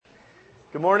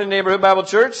Good morning, Neighborhood Bible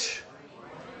Church.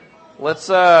 Let's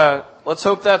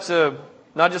hope that's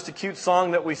not just a cute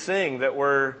song that we sing, that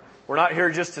we're not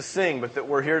here just to sing, but that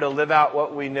we're here to live out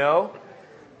what we know.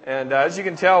 And as you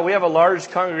can tell, we have a large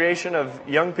congregation of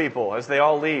young people as they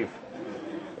all leave.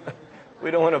 We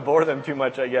don't want to bore them too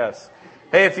much, I guess.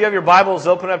 Hey, if you have your Bibles,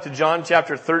 open up to John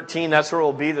chapter 13. That's where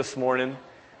we'll be this morning.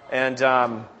 And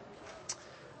I'm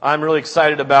really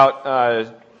excited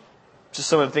about just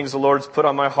some of the things the Lord's put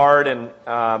on my heart. And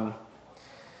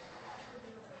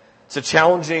it's a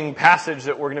challenging passage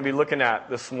that we're going to be looking at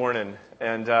this morning.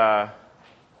 And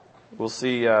we'll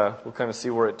kind of see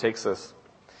where it takes us.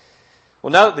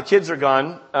 Well, now that the kids are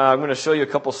gone, I'm going to show you a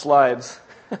couple slides.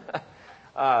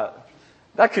 That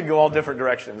could go all different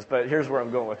directions, but here's where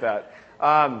I'm going with that.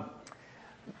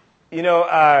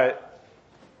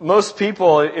 Most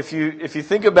people, if you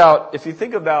think about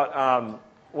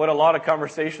what a lot of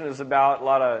conversation is about, a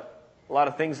lot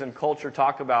of things in culture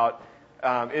talk about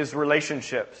is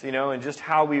relationships, and just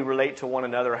how we relate to one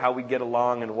another, how we get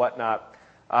along and whatnot.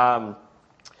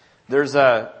 There's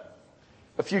a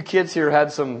few kids here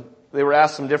they were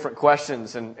asked some different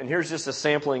questions, and here's just a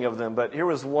sampling of them. But here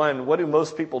was one: what do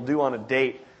most people do on a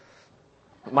date?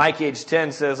 Mike, age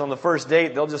 10, says on the first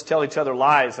date, they'll just tell each other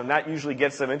lies, and that usually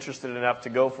gets them interested enough to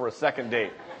go for a second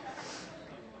date.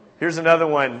 Here's another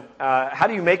one. How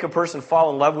do you make a person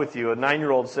fall in love with you? A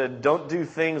 9-year-old said, don't do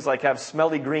things like have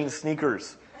smelly green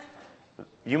sneakers.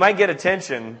 You might get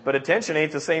attention, but attention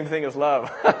ain't the same thing as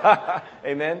love.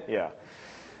 Amen? Yeah.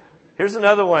 Here's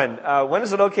another one. When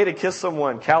is it okay to kiss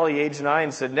someone? Callie, age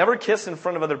 9, said, never kiss in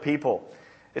front of other people.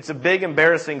 It's a big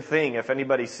embarrassing thing if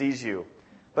anybody sees you.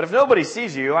 But if nobody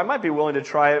sees you, I might be willing to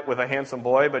try it with a handsome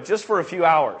boy, but just for a few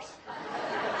hours.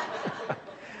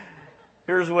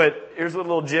 Here's what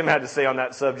little Jim had to say on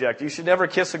that subject. You should never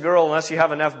kiss a girl unless you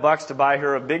have enough bucks to buy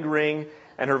her a big ring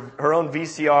and her own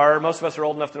VCR. Most of us are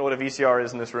old enough to know what a VCR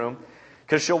is in this room,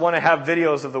 because she'll want to have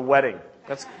videos of the wedding.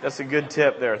 That's a good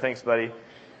tip there. Thanks, buddy.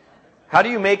 How do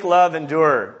you make love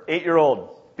endure?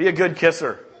 8-year-old, be a good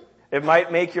kisser. It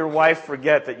might make your wife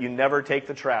forget that you never take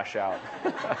the trash out.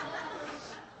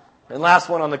 And last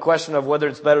one, on the question of whether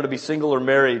it's better to be single or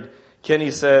married,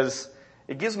 Kenny says,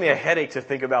 it gives me a headache to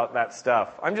think about that stuff.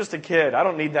 I'm just a kid. I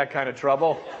don't need that kind of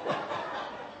trouble.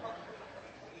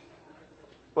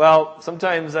 Well,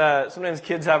 sometimes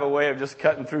kids have a way of just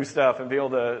cutting through stuff and be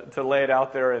able to lay it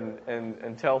out there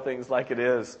and tell things like it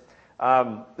is.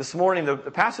 This morning, the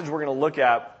passage we're going to look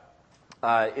at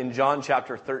in John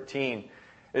chapter 13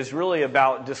 is really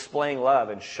about displaying love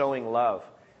and showing love.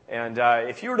 And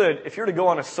if you were to go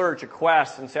on a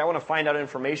quest, and say, I want to find out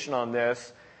information on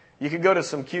this, you could go to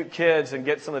some cute kids and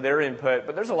get some of their input.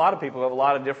 But there's a lot of people who have a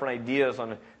lot of different ideas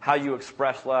on how you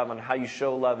express love and how you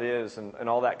show love is and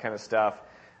all that kind of stuff.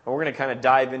 And we're going to kind of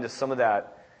dive into some of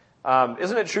that.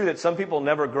 Isn't it true that some people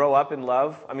never grow up in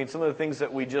love? I mean, some of the things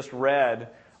that we just read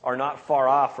are not far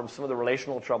off from some of the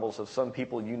relational troubles of some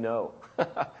people you know.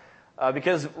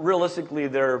 Because realistically,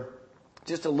 they're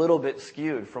just a little bit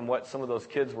skewed from what some of those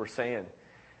kids were saying.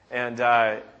 And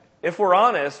if we're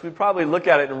honest, we probably look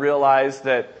at it and realize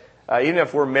that even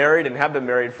if we're married and have been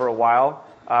married for a while,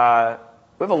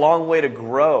 we have a long way to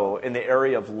grow in the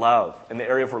area of love, in the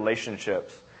area of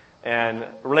relationships. And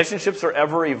relationships are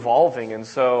ever evolving, and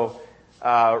so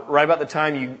right about the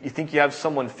time you think you have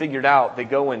someone figured out, they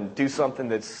go and do something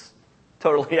that's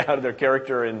totally out of their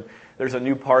character, and there's a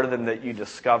new part of them that you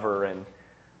discover. And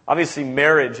obviously,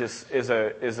 marriage is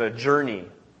a journey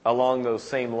along those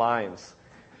same lines.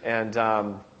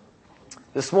 And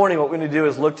this morning, what we're going to do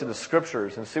is look to the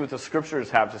Scriptures and see what the Scriptures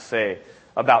have to say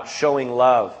about showing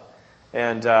love.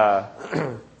 And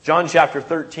John chapter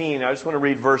 13, I just want to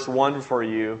read verse 1 for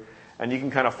you, and you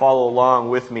can kind of follow along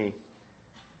with me.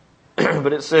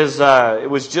 But it says, it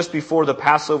was just before the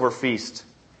Passover feast.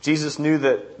 Jesus knew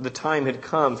that the time had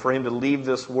come for him to leave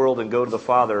this world and go to the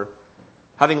Father.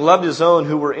 Having loved his own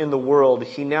who were in the world,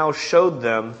 he now showed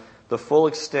them the full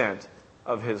extent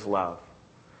of his love.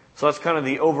 So that's kind of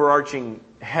the overarching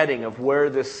heading of where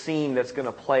this scene that's going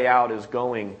to play out is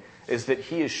going, is that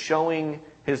he is showing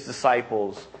his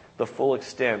disciples the full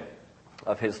extent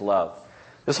of his love.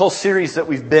 This whole series that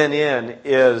we've been in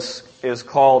is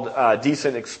called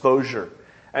Decent Exposure.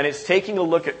 And it's taking a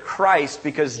look at Christ,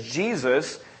 because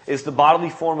Jesus is the bodily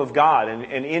form of God.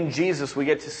 And in Jesus we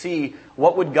get to see,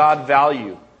 what would God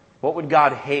value? What would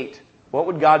God hate? What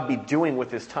would God be doing with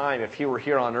his time if he were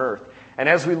here on earth? And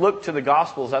as we look to the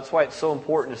Gospels, that's why it's so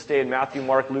important to stay in Matthew,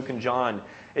 Mark, Luke, and John,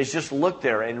 is just look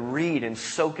there and read and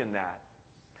soak in that.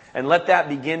 And let that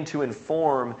begin to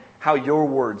inform how your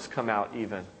words come out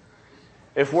even.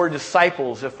 If we're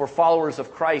disciples, if we're followers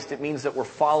of Christ, it means that we're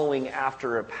following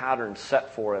after a pattern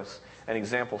set for us, an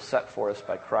example set for us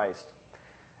by Christ.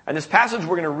 And this passage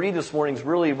we're going to read this morning is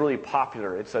really, really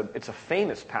popular. It's a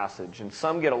famous passage, and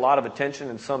some get a lot of attention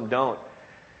and some don't.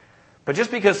 But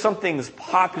just because something's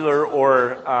popular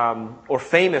or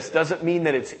famous doesn't mean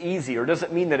that it's easy, or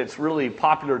doesn't mean that it's really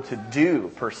popular to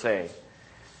do, per se.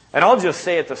 And I'll just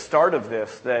say at the start of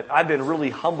this that I've been really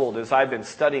humbled as I've been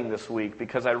studying this week,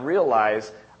 because I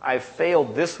realize I've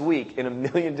failed this week in a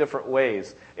million different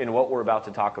ways in what we're about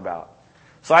to talk about.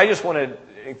 So I just want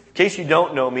to, in case you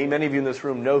don't know me, many of you in this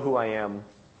room know who I am.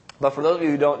 But for those of you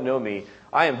who don't know me,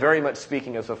 I am very much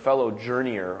speaking as a fellow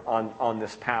journeyer on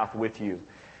this path with you.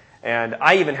 And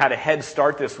I even had a head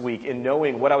start this week in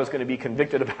knowing what I was going to be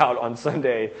convicted about on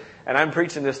Sunday. And I'm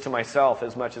preaching this to myself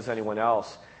as much as anyone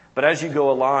else. But as you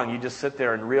go along, you just sit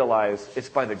there and realize it's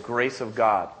by the grace of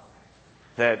God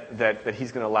that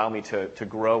He's going to allow me to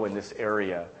grow in this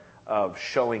area of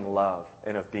showing love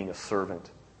and of being a servant.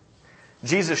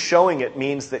 Jesus showing it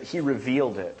means that He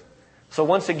revealed it. So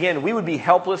once again, we would be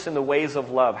helpless in the ways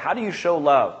of love. How do you show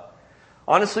love?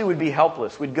 Honestly, we'd be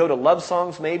helpless. We'd go to love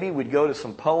songs maybe. We'd go to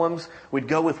some poems. We'd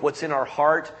go with what's in our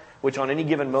heart, which on any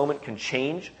given moment can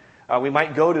change. We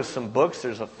might go to some books.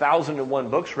 There's 1,001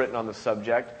 books written on the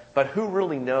subject. But who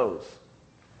really knows?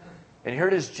 And here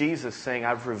it is, Jesus saying,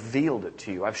 I've revealed it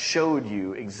to you. I've showed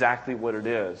you exactly what it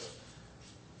is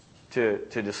to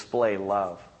display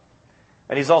love.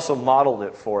 And He's also modeled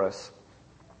it for us.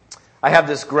 I have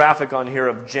this graphic on here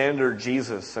of Janitor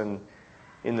Jesus, and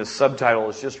in the subtitle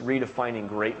it's just redefining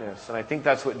greatness. And I think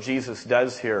that's what Jesus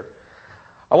does here.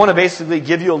 I want to basically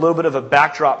give you a little bit of a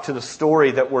backdrop to the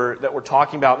story that we're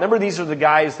talking about. Remember, these are the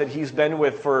guys that He's been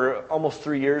with for almost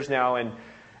 3 years now,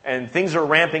 and things are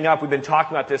ramping up. We've been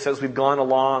talking about this as we've gone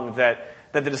along, that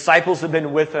the disciples have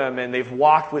been with Him, and they've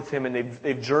walked with Him, and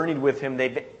they've journeyed with Him.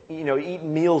 They've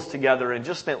eaten meals together and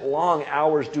just spent long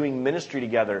hours doing ministry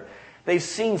together. They've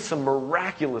seen some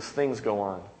miraculous things go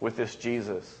on with this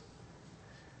Jesus.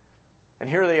 And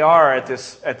here they are at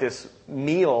this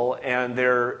meal, and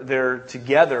they're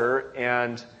together,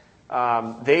 and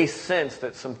they sense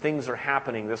that some things are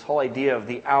happening. This whole idea of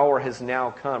the hour has now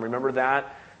come. Remember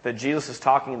that Jesus is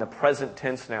talking in the present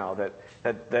tense now,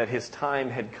 that His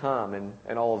time had come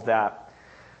and all of that.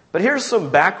 But here's some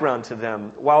background to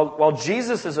them. While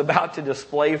Jesus is about to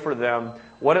display for them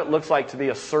what it looks like to be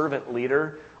a servant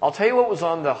leader, I'll tell you what was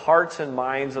on the hearts and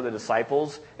minds of the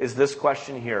disciples is this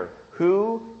question here.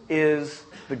 Who is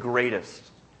the greatest?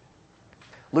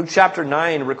 Luke chapter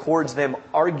 9 records them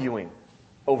arguing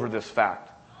over this fact.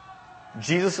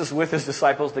 Jesus is with His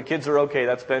disciples. The kids are okay.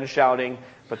 That's Ben shouting,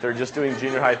 but they're just doing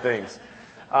junior high things.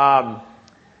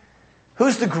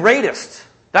 Who's the greatest?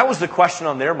 That was the question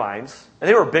on their minds. And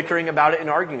they were bickering about it and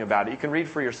arguing about it. You can read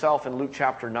for yourself in Luke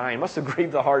chapter 9. It must have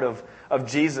grieved the heart of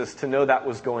Jesus to know that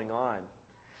was going on.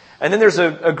 And then there's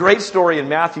a great story in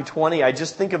Matthew 20. I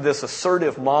just think of this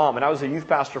assertive mom. And I was a youth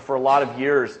pastor for a lot of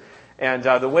years. And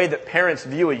the way that parents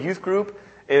view a youth group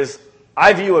is,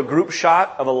 I view a group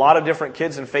shot of a lot of different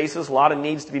kids and faces, a lot of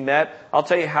needs to be met. I'll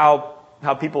tell you how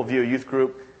people view a youth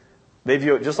group. They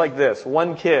view it just like this.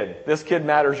 One kid. This kid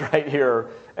matters right here,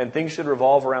 and things should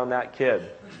revolve around that kid.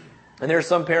 And there are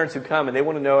some parents who come and they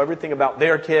want to know everything about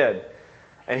their kid.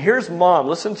 And here's mom.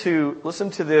 Listen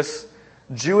to this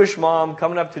Jewish mom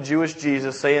coming up to Jewish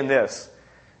Jesus saying this.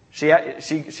 She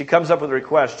comes up with a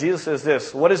request. Jesus says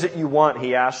this, "What is it you want?"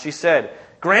 He asked. She said,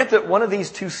 "Grant that one of these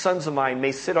two sons of mine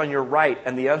may sit on your right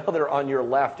and the other on your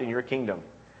left in your kingdom."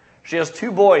 She has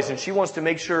 2 boys, and she wants to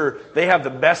make sure they have the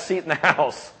best seat in the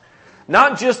house.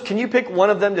 Not just, can you pick one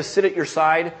of them to sit at your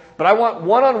side, but I want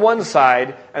one on one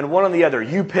side and one on the other.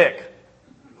 You pick.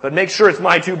 But make sure it's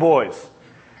my 2 boys.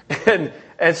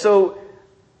 And so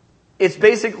it's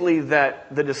basically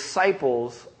that the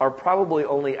disciples are probably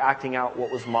only acting out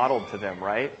what was modeled to them,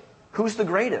 right? Who's the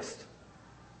greatest?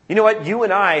 You know what? You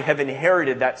and I have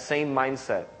inherited that same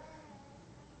mindset.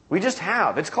 We just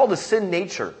have. It's called a sin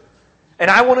nature.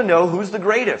 And I want to know who's the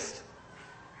greatest.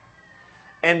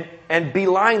 And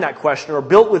belying that question, or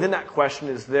built within that question,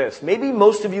 is this. Maybe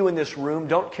most of you in this room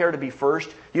don't care to be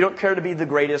first. You don't care to be the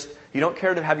greatest. You don't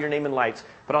care to have your name in lights.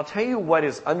 But I'll tell you what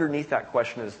is underneath that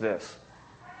question is this.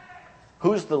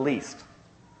 Who's the least?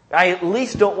 I at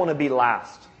least don't want to be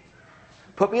last.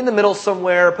 Put me in the middle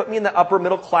somewhere. Put me in the upper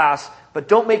middle class. But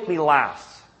don't make me last.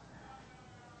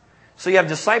 So you have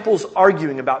disciples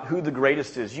arguing about who the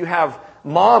greatest is. You have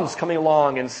moms coming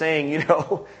along and saying,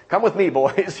 come with me,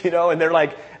 boys, and they're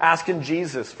like asking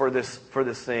Jesus for this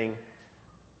thing.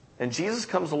 And Jesus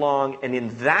comes along, and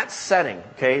in that setting,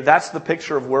 okay, that's the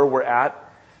picture of where we're at.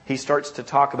 he starts to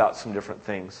talk about some different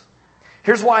things.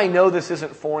 Here's why I know this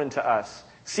isn't foreign to us.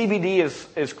 CBD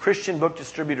is Christian Book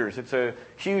Distributors. It's a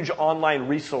huge online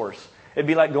resource. It'd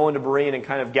be like going to Berean and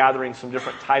kind of gathering some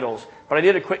different titles. But I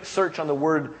did a quick search on the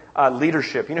word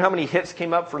leadership. You know how many hits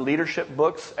came up for leadership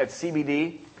books at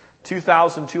CBD?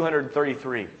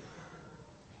 2,233.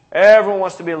 Everyone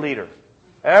wants to be a leader.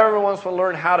 Everyone wants to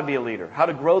learn how to be a leader, how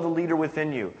to grow the leader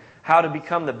within you, how to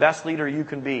become the best leader you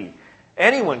can be.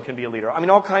 Anyone can be a leader. I mean,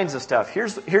 all kinds of stuff.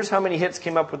 Here's how many hits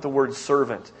came up with the word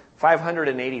servant.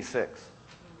 586.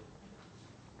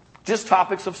 Just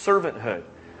topics of servanthood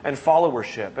and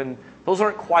followership. And those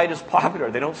aren't quite as popular.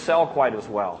 They don't sell quite as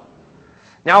well.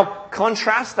 Now,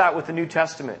 contrast that with the New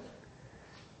Testament.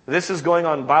 This is going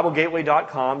on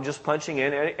BibleGateway.com, just punching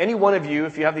in. Any one of you,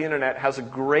 if you have the internet, has a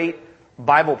great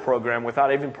Bible program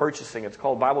without even purchasing. It's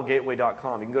called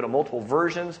BibleGateway.com. You can go to multiple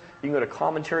versions. You can go to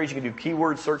commentaries. You can do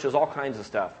keyword searches, all kinds of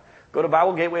stuff. Go to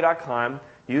BibleGateway.com,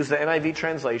 use the NIV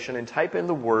translation, and type in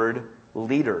the word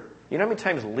leader. You know how many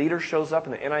times leader shows up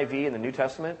in the NIV in the New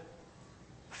Testament?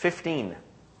 15.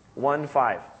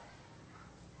 1-5.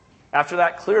 After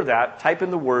that, clear that. Type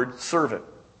in the word servant.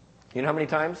 You know how many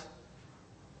times?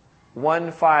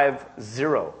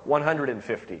 150.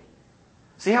 150.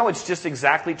 See how it's just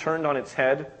exactly turned on its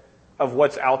head of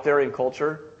what's out there in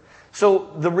culture?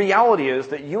 So the reality is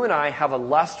that you and I have a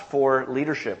lust for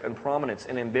leadership and prominence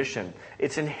and ambition.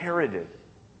 It's inherited.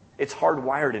 It's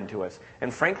hardwired into us.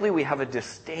 And frankly, we have a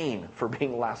disdain for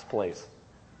being last place.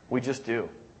 We just do.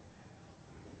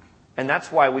 And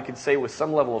that's why we could say with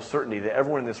some level of certainty that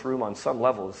everyone in this room on some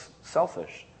level is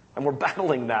selfish. And we're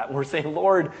battling that. And we're saying,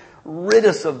 Lord, rid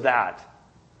us of that.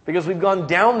 Because we've gone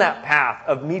down that path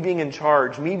of me being in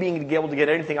charge, me being able to get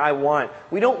anything I want.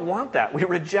 We don't want that. We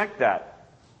reject that.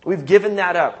 We've given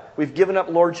that up. We've given up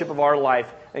lordship of our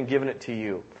life and given it to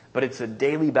you. But it's a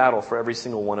daily battle for every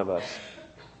single one of us.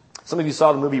 Some of you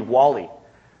saw the movie WALL-E.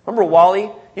 Remember WALL-E?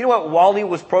 You know what WALL-E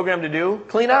was programmed to do?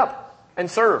 Clean up and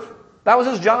serve. That was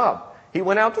his job. He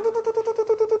went out,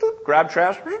 grabbed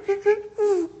trash,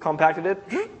 compacted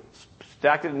it,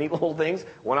 stacked it in neat little things,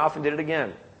 went off and did it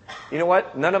again. You know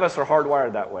what? None of us are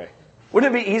hardwired that way.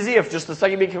 Wouldn't it be easy if just the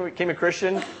second you became a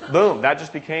Christian, boom, that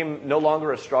just became no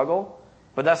longer a struggle?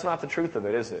 But that's not the truth of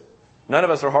it, is it? None of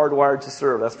us are hardwired to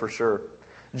serve, that's for sure.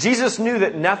 Jesus knew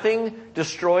that nothing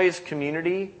destroys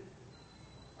community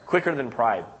quicker than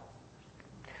pride.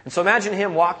 And so imagine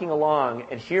him walking along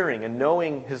and hearing and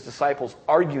knowing his disciples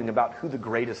arguing about who the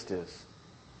greatest is.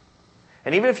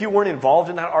 And even if you weren't involved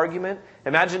in that argument,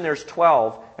 imagine there's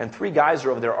 12 and 3 guys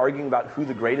are over there arguing about who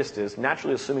the greatest is,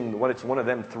 naturally assuming when it's one of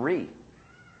them 3.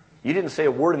 You didn't say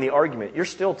a word in the argument. You're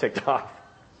still ticked off.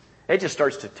 It just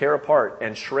starts to tear apart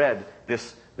and shred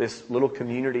this little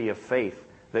community of faith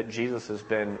that Jesus has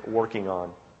been working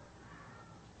on.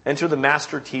 Enter the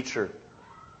master teacher.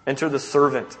 Enter the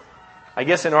servant. I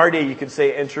guess in our day you could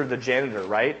say enter the janitor,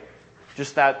 right?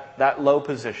 Just that low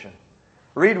position.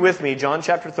 Read with me John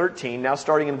chapter 13, now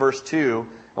starting in verse 2,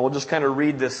 and we'll just kind of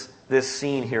read this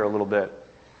scene here a little bit. It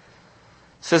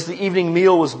says, the evening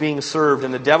meal was being served,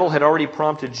 and the devil had already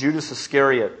prompted Judas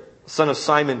Iscariot, son of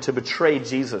Simon, to betray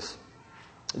Jesus.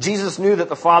 Jesus knew that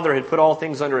the Father had put all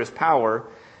things under his power,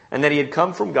 and that he had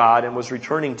come from God and was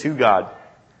returning to God.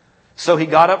 So he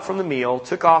got up from the meal,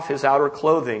 took off his outer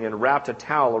clothing, and wrapped a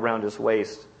towel around his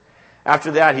waist.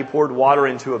 After that, he poured water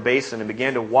into a basin and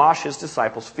began to wash his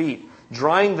disciples' feet,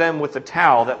 drying them with the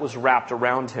towel that was wrapped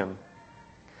around him.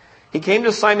 He came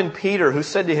to Simon Peter, who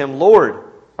said to him, Lord,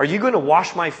 are you going to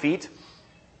wash my feet?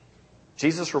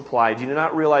 Jesus replied, you do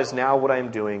not realize now what I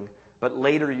am doing, but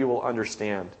later you will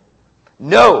understand.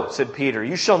 No, said Peter,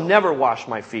 you shall never wash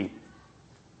my feet.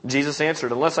 Jesus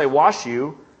answered, unless I wash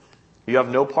you, you have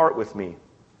no part with me.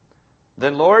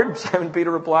 Then, Lord, Simon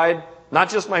Peter replied, not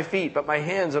just my feet, but my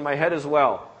hands and my head as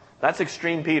well. That's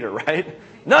extreme Peter, right?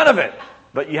 None of it,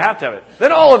 but you have to have it.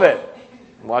 Then all of it.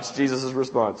 Watch Jesus'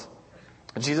 response.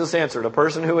 Jesus answered, a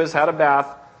person who has had a bath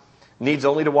needs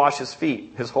only to wash his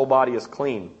feet. His whole body is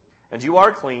clean. And you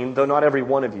are clean, though not every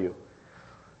one of you.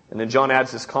 And then John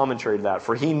adds this commentary to that.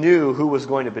 For he knew who was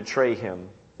going to betray him.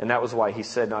 And that was why he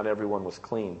said not everyone was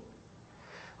clean.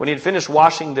 When he had finished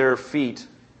washing their feet,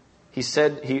 he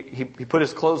said he put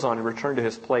his clothes on and returned to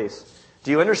his place.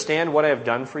 Do you understand what I have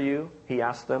done for you? He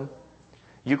asked them.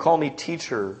 You call me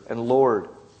teacher and Lord,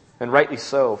 and rightly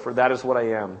so, for that is what I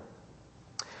am.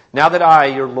 Now that I,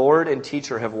 your Lord and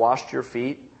teacher, have washed your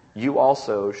feet, you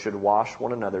also should wash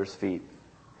one another's feet.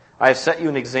 I have set you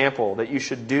an example that you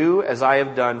should do as I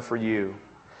have done for you.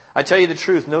 I tell you the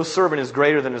truth, no servant is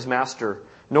greater than his master,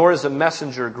 nor is a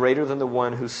messenger greater than the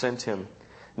one who sent him.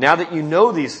 Now that you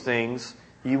know these things,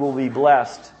 You will be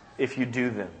blessed if you do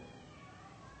them.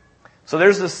 So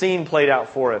there's the scene played out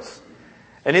for us.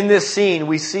 And in this scene,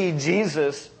 we see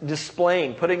Jesus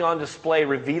putting on display,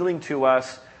 revealing to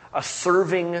us a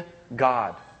serving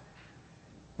God.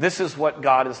 This is what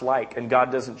God is like, and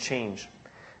God doesn't change.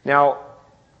 Now,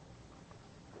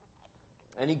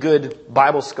 any good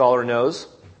Bible scholar knows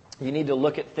you need to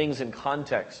look at things in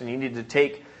context, and you need to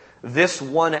take this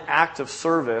one act of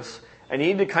service, and you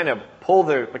need to kind of pull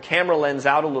the camera lens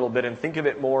out a little bit and think of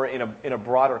it more in a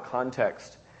broader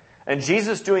context. And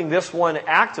Jesus doing this one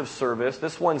act of service,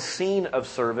 this one scene of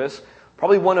service,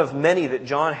 probably one of many that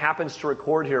John happens to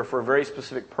record here for a very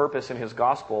specific purpose in his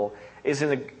gospel, is in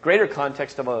the greater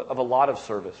context of a lot of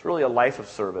service, really a life of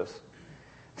service.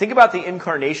 Think about the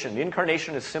incarnation. The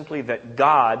incarnation is simply that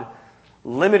God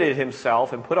limited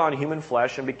himself and put on human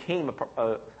flesh and became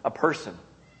a person.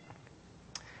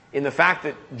 In the fact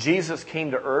that Jesus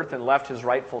came to earth and left his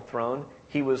rightful throne,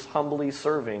 he was humbly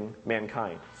serving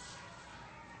mankind.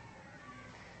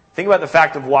 Think about the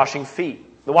fact of washing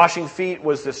feet. The washing feet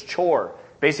was this chore.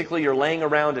 Basically, you're laying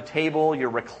around a table, you're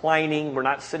reclining. We're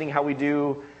not sitting how we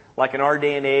do like in our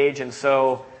day and age. And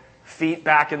so feet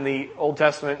back in the Old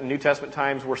Testament and New Testament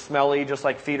times were smelly, just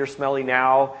like feet are smelly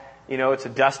now. You know, it's a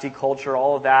dusty culture,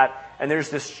 all of that. And there's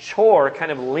this chore kind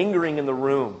of lingering in the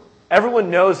room.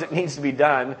 Everyone knows it needs to be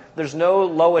done. There's no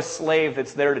lowest slave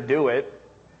that's there to do it.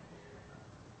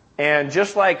 And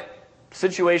just like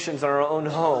situations in our own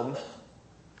home,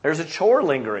 there's a chore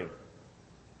lingering.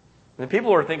 And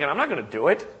people are thinking, I'm not going to do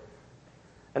it.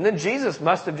 And then Jesus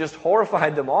must have just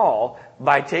horrified them all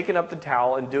by taking up the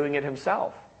towel and doing it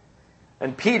himself.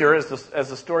 And Peter, as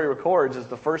the story records, is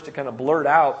the first to kind of blurt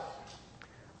out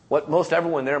what most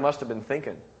everyone there must have been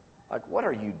thinking. Like, what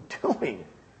are you doing?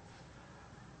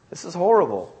 This is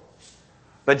horrible.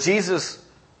 But Jesus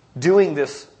doing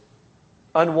this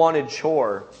unwanted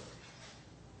chore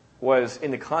was in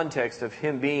the context of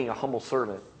him being a humble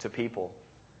servant to people.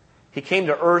 He came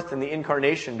to earth in the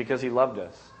incarnation because he loved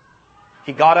us.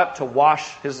 He got up to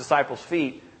wash his disciples'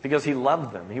 feet because he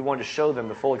loved them. He wanted to show them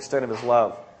the full extent of his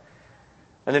love.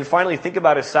 And then finally, think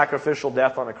about his sacrificial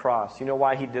death on a cross. You know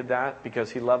why he did that?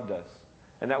 Because he loved us.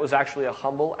 And that was actually a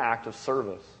humble act of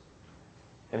service.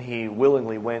 And he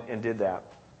willingly went and did that.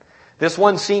 This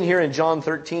one scene here in John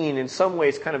 13 in some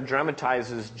ways kind of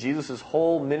dramatizes Jesus'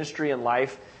 whole ministry and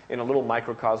life in a little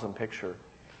microcosm picture.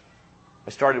 I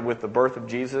started with the birth of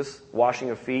Jesus, washing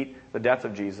of feet, the death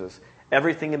of Jesus.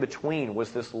 Everything in between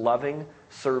was this loving,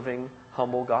 serving,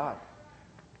 humble God.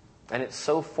 And it's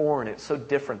so foreign, it's so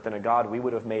different than a God we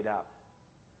would have made up.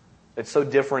 It's so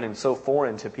different and so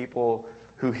foreign to people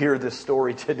who hear this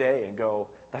story today and go,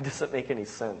 that doesn't make any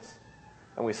sense.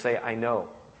 And we say, I know,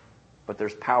 but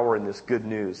there's power in this good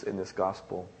news in this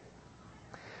gospel.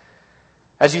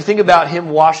 As you think about him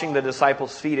washing the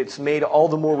disciples' feet, it's made all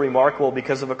the more remarkable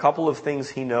because of a couple of things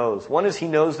he knows. One is he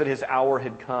knows that his hour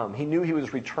had come. He knew he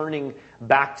was returning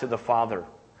back to the Father.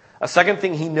 A second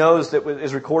thing he knows that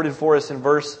is recorded for us in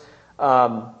verse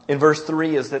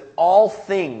 3 is that all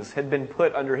things had been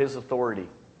put under his authority.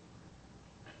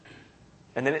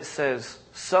 And then it says,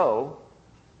 so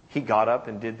he got up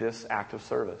and did this act of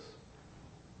service.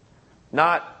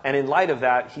 And in light of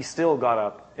that, he still got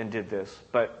up and did this,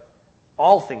 but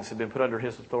all things had been put under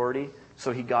his authority,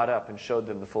 so he got up and showed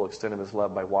them the full extent of his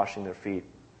love by washing their feet.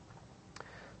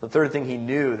 The third thing he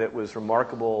knew that was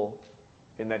remarkable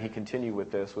in that he continued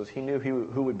with this was he knew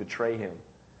who would betray him.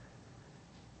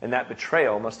 And that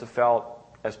betrayal must have felt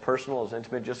as personal, as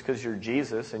intimate. Just because you're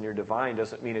Jesus and you're divine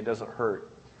doesn't mean it doesn't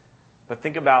hurt. But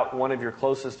think about one of your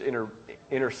closest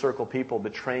inner circle people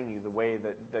betraying you the way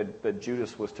that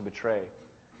Judas was to betray.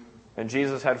 And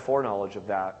Jesus had foreknowledge of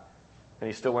that. And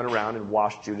he still went around and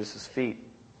washed Judas's feet.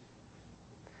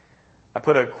 I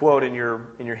put a quote in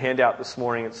your handout this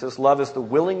morning. It says, love is the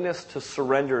willingness to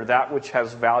surrender that which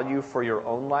has value for your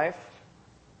own life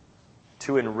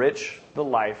to enrich the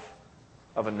life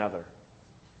of another.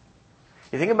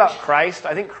 You think about Christ,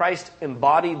 I think Christ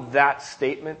embodied that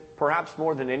statement perhaps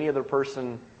more than any other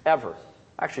person ever.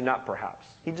 Actually, not perhaps.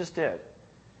 He just did.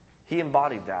 He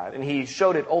embodied that, and he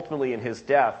showed it ultimately in his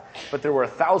death. But there were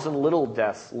 1,000 little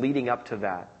deaths leading up to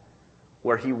that,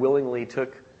 where he willingly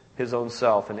took his own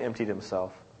self and emptied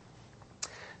himself.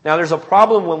 Now, there's a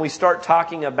problem when we start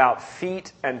talking about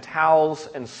feet and towels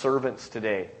and servants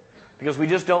today, because we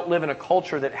just don't live in a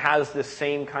culture that has this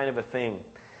same kind of a thing.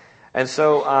 And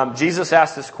so Jesus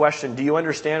asked this question, do you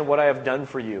understand what I have done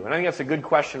for you? And I think that's a good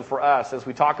question for us as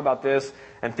we talk about this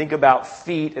and think about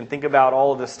feet and think about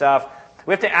all of this stuff.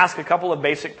 We have to ask a couple of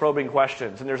basic probing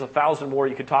questions, and there's 1,000 more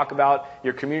you could talk about.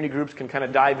 Your community groups can kind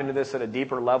of dive into this at a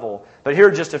deeper level. But here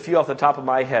are just a few off the top of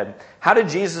my head. How did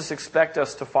Jesus expect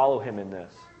us to follow him in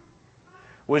this?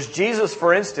 Was Jesus,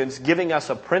 for instance, giving us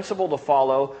a principle to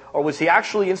follow, or was he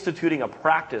actually instituting a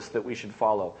practice that we should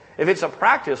follow? If it's a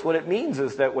practice, what it means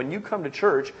is that when you come to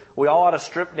church, we all ought to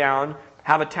strip down,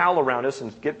 have a towel around us,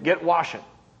 and get washing,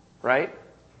 right?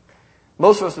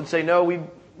 Most of us would say, no, we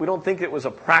don't think it was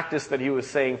a practice that he was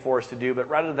saying for us to do, but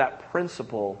rather that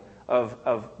principle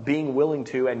of being willing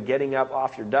to and getting up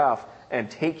off your duff and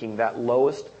taking that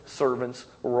lowest servant's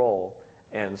role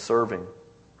and serving.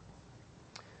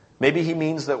 Maybe he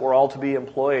means that we're all to be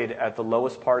employed at the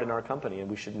lowest part in our company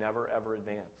and we should never, ever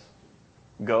advance.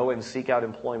 Go and seek out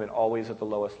employment always at the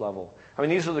lowest level. I mean,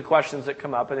 these are the questions that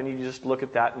come up, and then you just look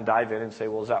at that and dive in and say,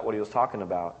 well, is that what he was talking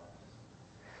about?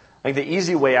 I think the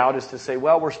easy way out is to say,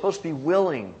 well, we're supposed to be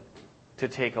willing to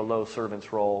take a low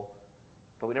servant's role,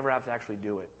 but we never have to actually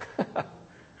do it.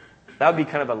 That would be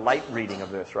kind of a light reading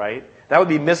of this, right? That would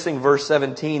be missing verse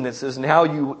 17 that says, now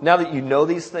that you know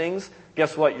these things,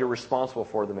 guess what? You're responsible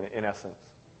for them in essence.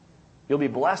 You'll be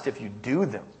blessed if you do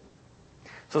them.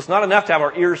 So it's not enough to have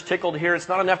our ears tickled here. It's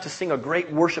not enough to sing a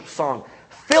great worship song.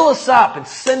 Fill us up and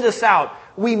send us out.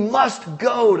 We must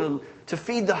go to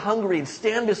feed the hungry and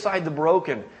stand beside the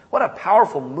broken. What a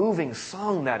powerful, moving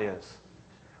song that is.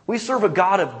 We serve a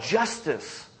God of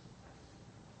justice.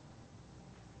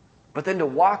 But then to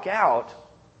walk out,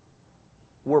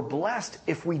 we're blessed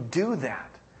if we do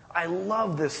that. I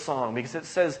love this song because it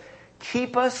says,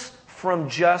 keep us from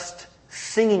just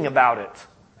singing about it.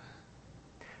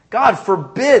 God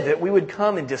forbid that we would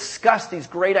come and discuss these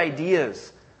great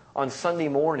ideas on Sunday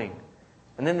morning,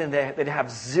 and then they'd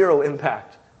have zero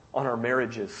impact on our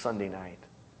marriages Sunday night.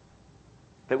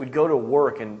 That we'd go to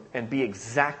work and be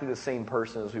exactly the same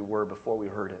person as we were before we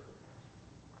heard it.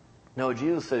 No,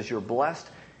 Jesus says you're blessed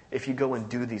if you go and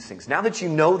do these things. Now that you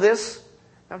know this,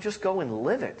 now just go and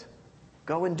live it.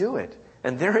 Go and do it.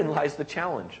 And therein lies the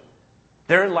challenge.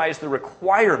 Therein lies the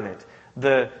requirement,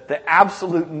 the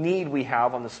absolute need we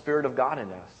have on the Spirit of God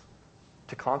in us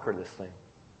to conquer this thing.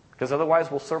 Because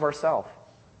otherwise we'll serve ourselves.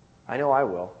 I know I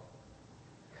will.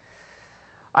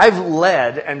 I've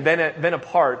led and been a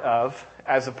part of,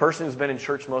 as a person who's been in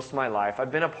church most of my life,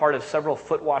 I've been a part of several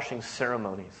foot washing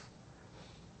ceremonies.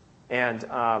 And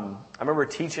I remember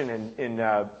teaching in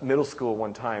middle school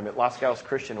one time at Los Gatos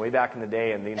Christian way back in the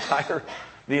day, and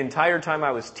the entire time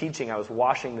I was teaching, I was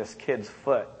washing this kid's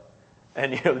foot.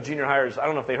 And the junior hires, I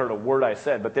don't know if they heard a word I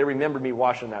said, but they remembered me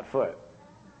washing that foot.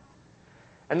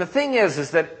 And the thing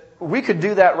is that we could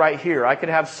do that right here. I could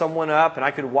have someone up and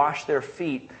I could wash their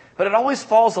feet, but it always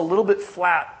falls a little bit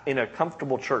flat in a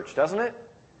comfortable church, doesn't it?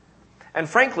 And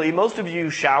frankly, most of you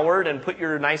showered and put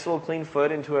your nice little clean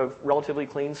foot into a relatively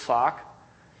clean sock.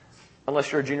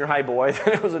 Unless you're a junior high boy,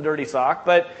 then it was a dirty sock.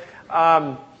 But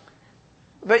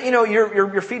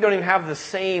your feet don't even have the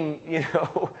same,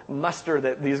 muster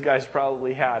that these guys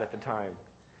probably had at the time.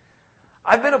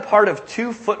 I've been a part of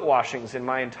 2 foot washings in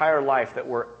my entire life that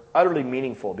were utterly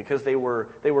meaningful because they were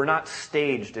not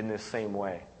staged in this same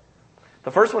way.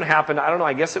 The first one happened, I don't know,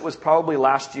 I guess it was probably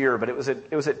last year, but it was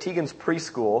at Tegan's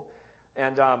preschool.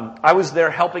 And I was there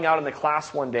helping out in the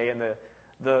class one day, and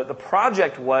the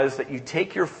project was that you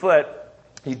take your foot,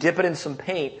 you dip it in some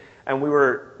paint, and we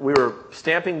were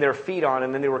stamping their feet on,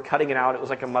 and then they were cutting it out. It was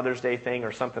like a Mother's Day thing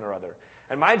or something or other.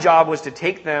 And my job was to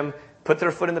take them, put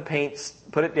their foot in the paint,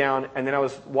 put it down, and then I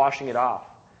was washing it off.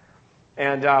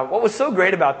 And what was so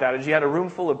great about that is you had a room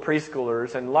full of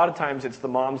preschoolers, and a lot of times it's the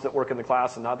moms that work in the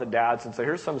class and not the dads, and so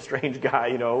here's some strange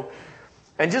guy,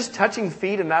 And just touching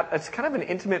feet, and it's kind of an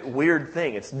intimate, weird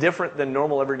thing. It's different than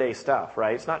normal everyday stuff,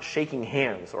 right? It's not shaking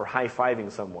hands or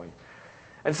high-fiving someone.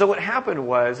 And so what happened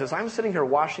was, as I'm sitting here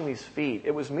washing these feet,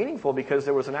 it was meaningful because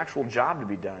there was an actual job to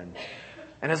be done.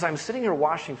 And as I'm sitting here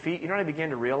washing feet, what I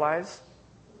began to realize?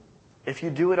 If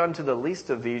you do it unto the least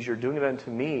of these, you're doing it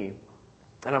unto me.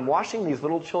 And I'm washing these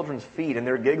little children's feet, and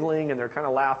they're giggling, and they're kind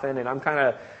of laughing, and I'm kind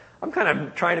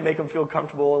of trying to make them feel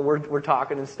comfortable, and we're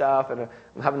talking and stuff, and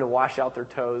I'm having to wash out their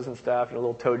toes and stuff, and a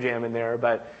little toe jam in there.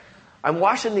 But I'm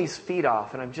washing these feet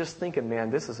off, and I'm just thinking, man,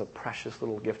 this is a precious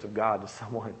little gift of God to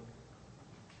someone.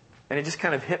 And it just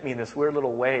kind of hit me in this weird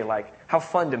little way, like how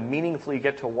fun to meaningfully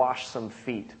get to wash some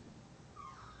feet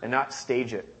and not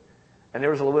stage it. And there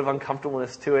was a little bit of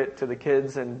uncomfortableness to it, to the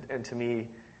kids and to me.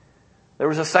 There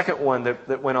was a second one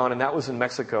that went on, and that was in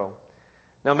Mexico.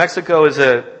 Now, Mexico is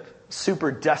a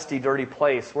super dusty, dirty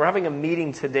place. We're having a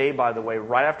meeting today, by the way,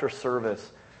 right after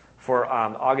service for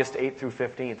August 8th through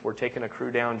 15th. We're taking a crew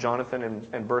down. Jonathan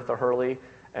and Bertha Hurley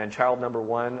and child number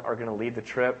 1 are going to lead the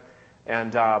trip.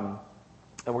 And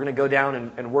we're going to go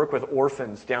down and work with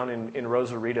orphans down in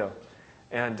Rosarito.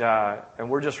 And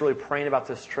we're just really praying about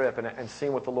this trip and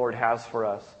seeing what the Lord has for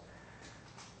us.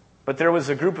 But there was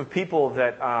a group of people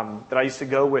that I used to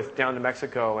go with down to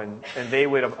Mexico, and they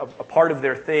would, a part of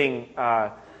their thing,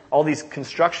 all these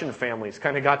construction families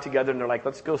kind of got together and they're like,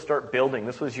 let's go start building.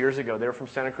 This was years ago. They were from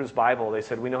Santa Cruz Bible. They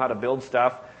said, we know how to build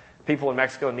stuff. People in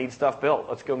Mexico need stuff built.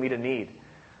 Let's go meet a need.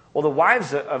 Well, the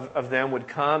wives of them would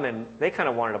come, and they kind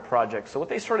of wanted a project. So what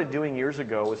they started doing years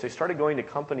ago was they started going to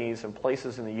companies and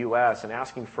places in the U.S. and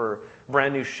asking for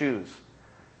brand new shoes.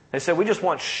 They said, we just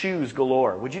want shoes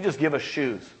galore. Would you just give us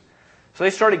shoes? So they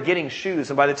started getting shoes.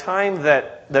 And by the time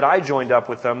that I joined up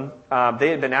with them, they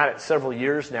had been at it several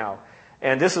years now.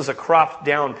 And this is a cropped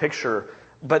down picture.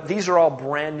 But these are all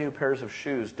brand new pairs of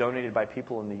shoes donated by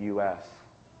people in the U.S.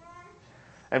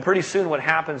 And pretty soon what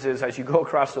happens is, as you go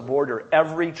across the border,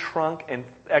 every trunk and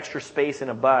extra space in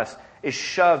a bus is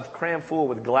shoved, crammed full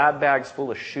with glad bags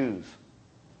full of shoes.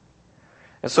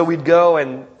 And so we'd go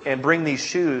and bring these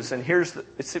shoes, and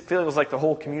it feels like the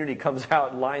whole community comes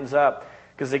out and lines up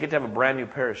because they get to have a brand new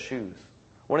pair of shoes.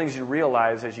 One of the things you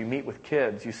realize as you meet with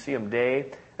kids, you see them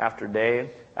day after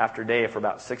day after day for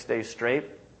about 6 days straight.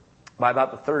 By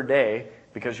about the third day,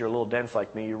 because you're a little dense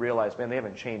like me, you realize, man, they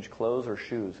haven't changed clothes or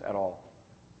shoes at all.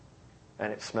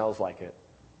 And it smells like it.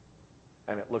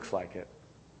 And it looks like it.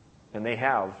 And they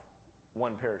have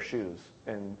one pair of shoes.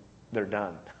 And they're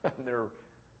done.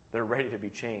 They're ready to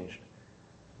be changed.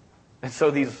 And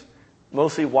so these,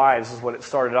 mostly wives is what it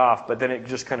started off. But then it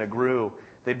just kind of grew.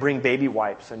 They'd bring baby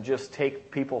wipes and just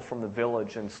take people from the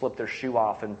village and slip their shoe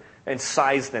off and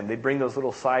size them. They'd bring those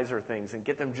little sizer things and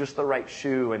get them just the right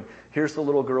shoe. And here's the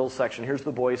little girls section. Here's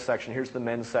the boys section. Here's the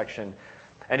men's section.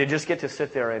 And to just get to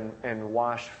sit there and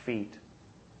wash feet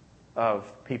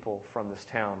of people from this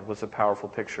town was a powerful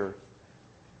picture.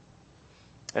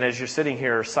 And as you're sitting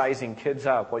here sizing kids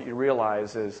up, what you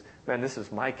realize is, man, this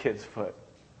is my kid's foot.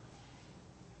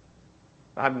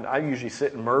 I usually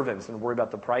sit in Mervyn's and worry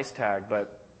about the price tag,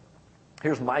 but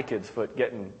here's my kid's foot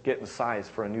getting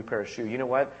sized for a new pair of shoes. You know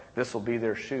what? This will be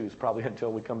their shoes probably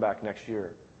until we come back next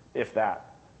year, if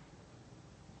that.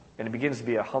 And it begins to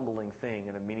be a humbling thing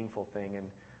and a meaningful thing.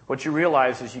 And what you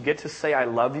realize is you get to say I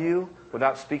love you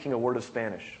without speaking a word of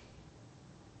Spanish.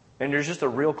 And there's just a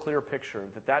real clear picture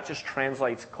that just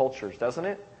translates cultures, doesn't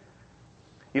it?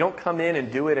 You don't come in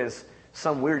and do it as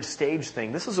some weird stage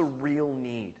thing. This is a real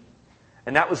need.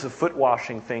 And that was the foot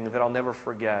washing thing that I'll never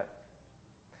forget.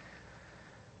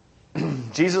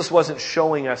 Jesus wasn't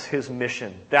showing us his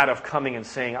mission, that of coming and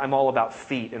saying, I'm all about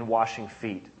feet and washing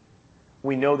feet.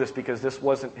 We know this because this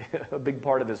wasn't a big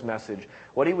part of his message.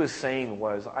 What he was saying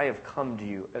was, I have come to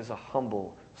you as a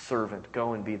humble servant.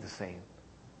 Go and be the same.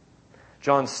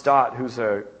 John Stott, who's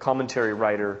a commentary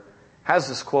writer, has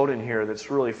this quote in here that's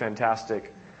really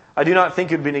fantastic. I do not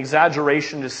think it would be an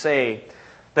exaggeration to say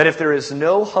that if there is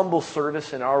no humble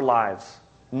service in our lives,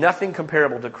 nothing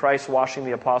comparable to Christ washing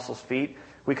the apostles' feet,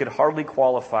 we could hardly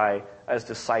qualify as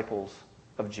disciples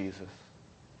of Jesus.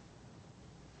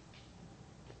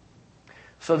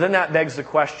 So then that begs the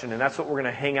question, and that's what we're going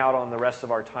to hang out on the rest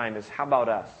of our time, is how about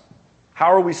us?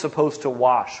 How are we supposed to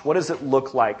wash? What does it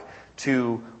look like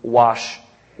to wash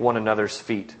one another's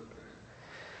feet?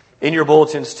 In your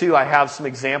bulletins, too, I have some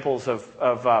examples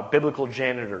of biblical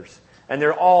janitors, and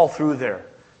they're all through there.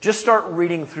 Just start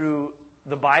reading through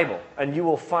the Bible, and you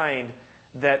will find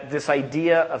that this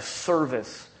idea of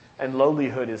service and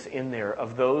lowlyhood is in there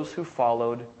of those who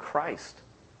followed Christ.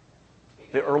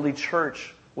 The early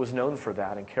church was known for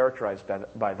that and characterized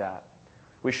by that.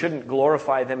 We shouldn't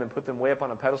glorify them and put them way up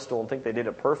on a pedestal and think they did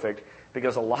it perfect,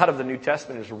 because a lot of the New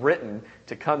Testament is written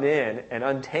to come in and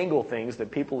untangle things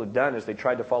that people had done as they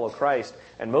tried to follow Christ,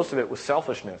 and most of it was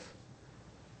selfishness.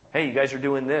 Hey, you guys are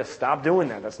doing this. Stop doing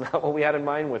that. That's not what we had in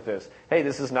mind with this. Hey,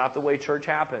 this is not the way church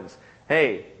happens.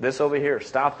 Hey, this over here,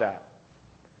 stop that.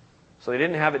 So they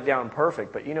didn't have it down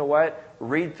perfect, but you know what?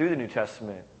 Read through the New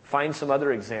Testament. Find some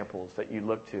other examples that you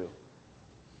look to.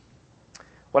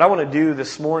 What I want to do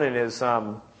this morning is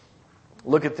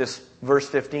look at this verse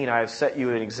 15. I have set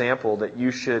you an example that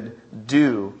you should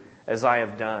do as I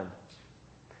have done.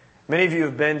 Many of you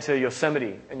have been to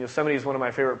Yosemite, and Yosemite is one of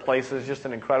my favorite places, just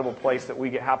an incredible place that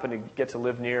we happen to get to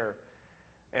live near.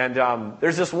 And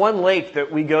there's this one lake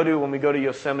that we go to when we go to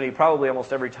Yosemite, probably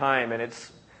almost every time, and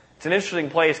it's an interesting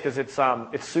place because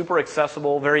it's super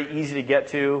accessible, very easy to get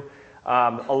to.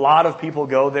 A lot of people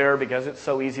go there because it's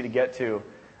so easy to get to.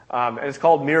 And it's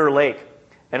called Mirror Lake,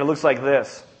 and it looks like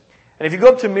this. And if you go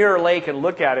up to Mirror Lake and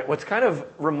look at it, what's kind of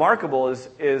remarkable is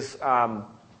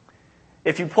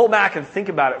if you pull back and think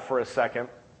about it for a second,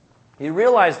 you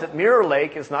realize that Mirror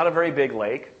Lake is not a very big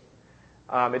lake.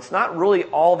 It's not really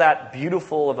all that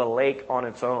beautiful of a lake on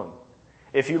its own.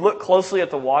 If you look closely at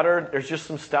the water, there's just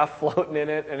some stuff floating in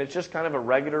it, and it's just kind of a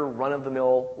regular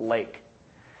run-of-the-mill lake.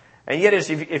 And yet,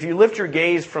 if you lift your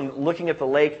gaze from looking at the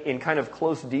lake in kind of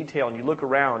close detail and you look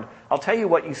around, I'll tell you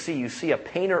what you see. You see a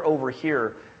painter over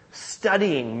here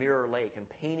studying Mirror Lake and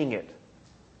painting it.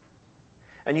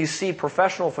 And you see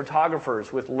professional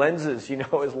photographers with lenses,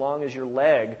 as long as your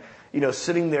leg,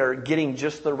 sitting there getting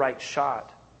just the right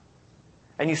shot.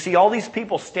 And you see all these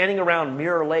people standing around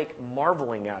Mirror Lake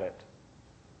marveling at it.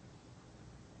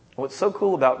 What's so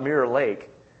cool about Mirror Lake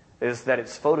is that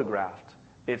it's photographed.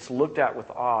 It's looked at with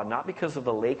awe, not because of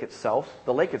the lake itself.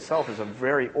 The lake itself is a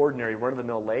very ordinary,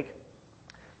 run-of-the-mill lake.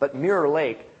 But Mirror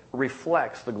Lake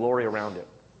reflects the glory around it.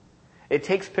 It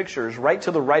takes pictures. Right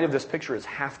to the right of this picture is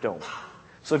Half Dome.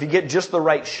 So if you get just the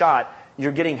right shot,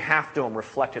 you're getting Half Dome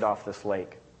reflected off this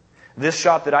lake. This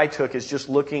shot that I took is just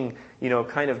looking,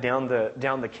 kind of down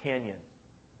the canyon.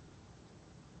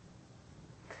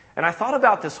 And I thought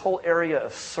about this whole area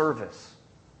of service.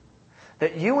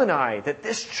 That you and I, that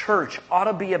this church ought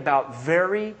to be about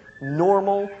very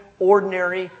normal,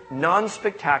 ordinary,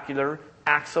 non-spectacular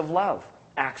acts of love,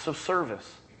 acts of service.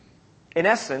 In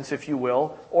essence, if you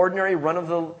will, ordinary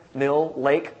run-of-the-mill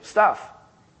lake stuff.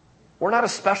 We're not a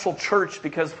special church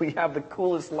because we have the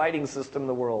coolest lighting system in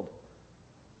the world.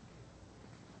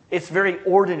 It's very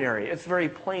ordinary. It's very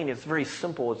plain. It's very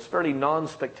simple. It's fairly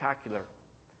non-spectacular.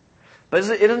 But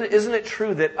isn't it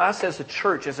true that us as a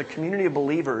church, as a community of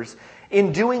believers,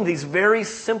 in doing these very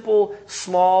simple,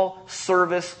 small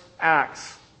service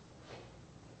acts,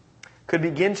 could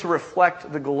begin to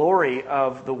reflect the glory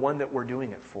of the one that we're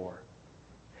doing it for?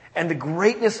 And the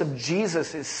greatness of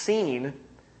Jesus is seen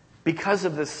because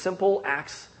of the simple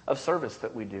acts of service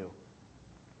that we do.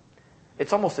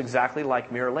 It's almost exactly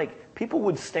like Mirror Lake. People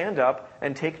would stand up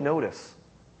and take notice.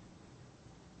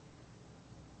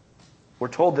 We're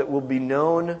told that we'll be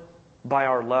known by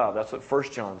our love. That's what 1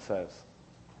 John says.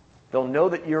 They'll know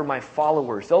that you're my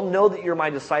followers. They'll know that you're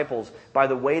my disciples by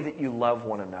the way that you love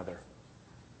one another.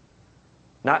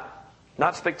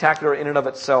 Not spectacular in and of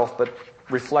itself, but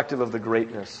reflective of the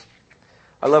greatness.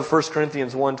 I love 1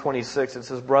 Corinthians 1:26. It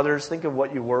says, brothers, think of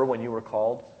what you were when you were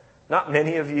called. Not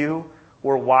many of you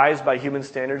were wise by human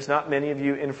standards. Not many of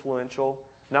you influential.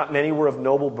 Not many were of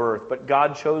noble birth. But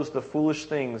God chose the foolish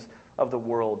things of the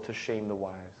world to shame the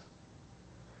wise.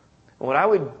 And what I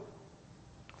would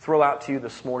throw out to you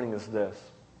this morning is this.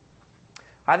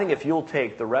 I think if you'll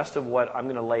take the rest of what I'm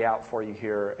going to lay out for you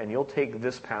here, and you'll take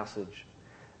this passage,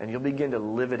 and you'll begin to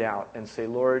live it out and say,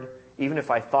 Lord, even if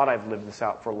I thought I've lived this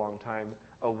out for a long time,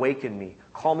 awaken me.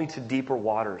 Call me to deeper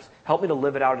waters. Help me to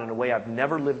live it out in a way I've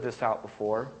never lived this out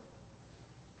before.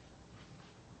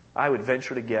 I would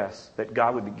venture to guess that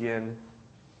God would begin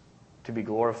to be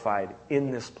glorified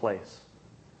in this place.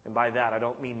 And by that, I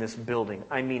don't mean this building.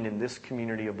 I mean in this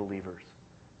community of believers.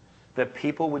 That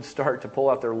people would start to pull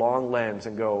out their long lens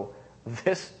and go,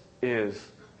 this is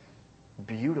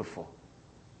beautiful.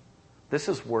 This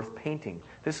is worth painting.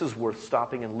 This is worth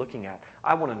stopping and looking at.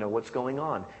 I want to know what's going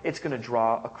on. It's going to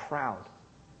draw a crowd.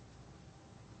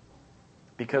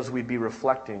 Because we'd be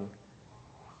reflecting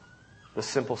the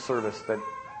simple service that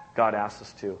God asks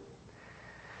us to.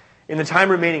 In the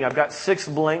time remaining, I've got 6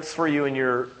 blanks for you in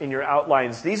your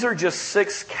outlines. These are just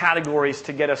 6 categories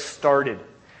to get us started.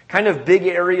 Kind of big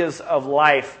areas of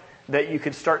life that you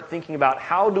could start thinking about.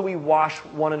 How do we wash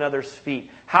one another's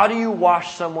feet? How do you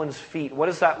wash someone's feet? What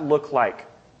does that look like?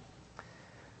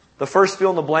 The first fill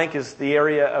in the blank is the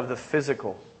area of the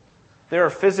physical. There are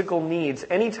physical needs.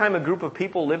 Anytime a group of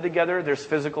people live together, there's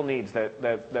physical needs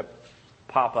that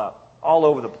pop up all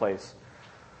over the place.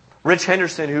 Rich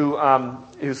Henderson,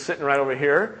 who's sitting right over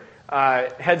here,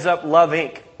 heads up Love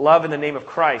Inc., Love in the Name of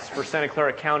Christ for Santa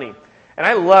Clara County. And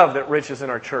I love that Rich is in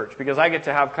our church because I get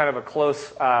to have kind of a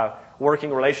close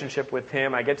working relationship with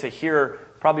him. I get to hear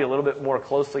probably a little bit more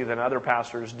closely than other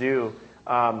pastors do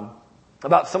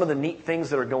about some of the neat things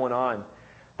that are going on.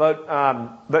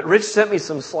 But Rich sent me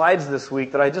some slides this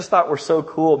week that I just thought were so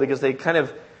cool because they kind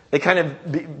of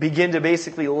begin to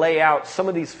basically lay out some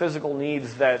of these physical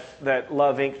needs that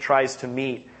Love Inc. tries to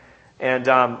meet. And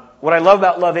what I love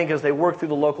about Love Inc. is they work through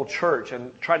the local church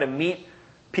and try to meet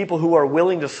people who are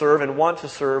willing to serve and want to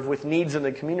serve with needs in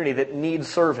the community that need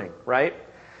serving, right?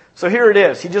 So here it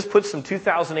is. He just put some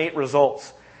 2008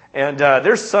 results. And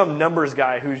there's some numbers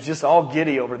guy who's just all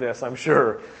giddy over this, I'm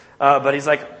sure. But he's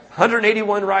like,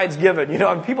 181 rides given.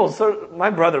 My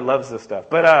brother loves this stuff.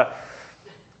 But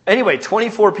anyway,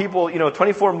 24 people,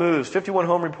 24 moves, 51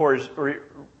 home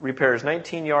repairs,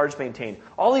 19 yards maintained.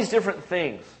 All these different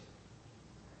things.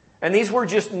 And these were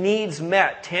just needs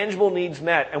met, tangible needs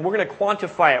met. And we're going to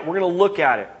quantify it. We're going to look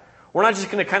at it. We're not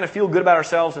just going to kind of feel good about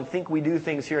ourselves and think we do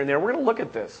things here and there. We're going to look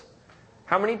at this.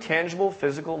 How many tangible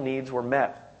physical needs were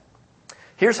met?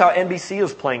 Here's how NBC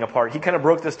is playing a part. He kind of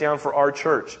broke this down for our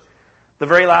church. The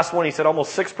very last one, he said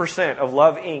almost 6% of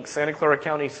Love Inc. Santa Clara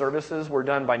County services were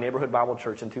done by Neighborhood Bible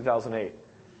Church in 2008.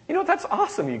 You know, that's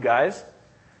awesome, you guys.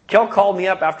 Kel called me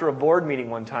up after a board meeting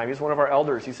one time. He's one of our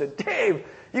elders. He said, Dave,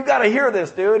 you got to hear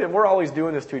this, dude. And we're always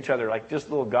doing this to each other, like just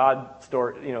little God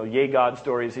story, yay God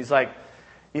stories. He's like,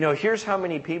 here's how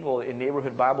many people in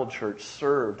Neighborhood Bible Church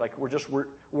served. Like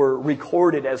we're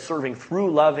recorded as serving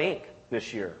through Love Inc.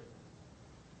 this year.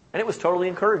 And it was totally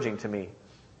encouraging to me.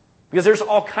 Because there's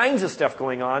all kinds of stuff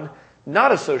going on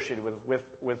not associated with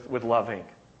Love Inc.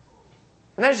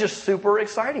 And that's just super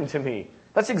exciting to me.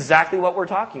 That's exactly what we're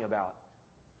talking about.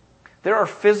 There are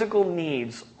physical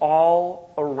needs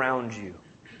all around you.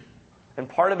 And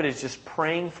part of it is just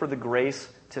praying for the grace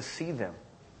to see them.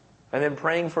 And then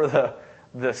praying for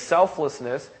the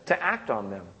selflessness to act on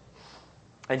them.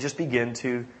 And just begin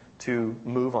to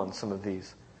move on some of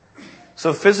these.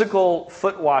 So physical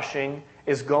foot washing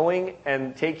is going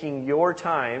and taking your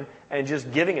time and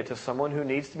just giving it to someone who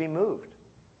needs to be moved.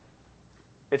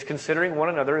 It's considering one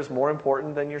another as more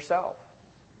important than yourself.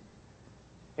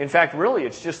 In fact, really,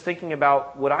 it's just thinking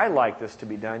about, would I like this to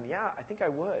be done? Yeah, I think I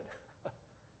would.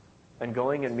 And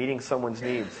going and meeting someone's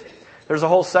needs. There's a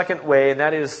whole second way, and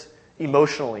that is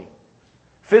emotionally.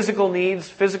 Physical needs,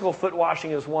 physical foot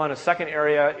washing is one. A second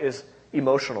area is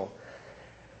emotional.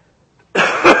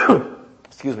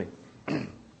 Excuse me.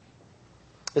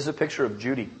 This is a picture of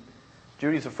Judy.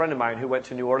 Judy's a friend of mine who went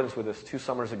to New Orleans with us 2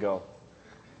 summers ago.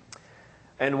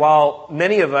 And while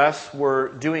many of us were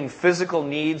doing physical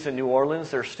needs in New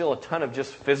Orleans, there's still a ton of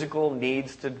just physical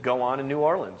needs to go on in New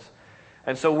Orleans.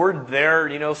 And so we're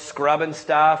there, scrubbing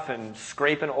stuff and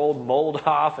scraping old mold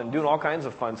off and doing all kinds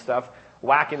of fun stuff,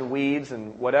 whacking weeds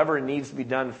and whatever needs to be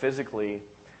done physically.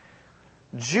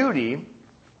 Judy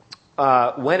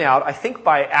went out, I think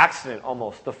by accident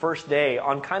almost, the first day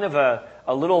on kind of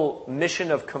a little mission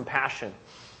of compassion.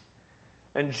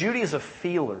 And Judy's a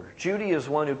feeler. Judy is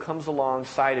one who comes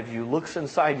alongside of you, looks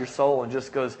inside your soul and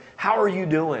just goes, how are you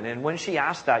doing? And when she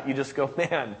asks that, you just go,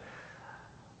 man,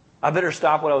 I better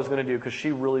stop what I was going to do because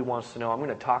she really wants to know. I'm going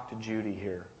to talk to Judy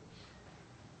here.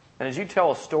 And as you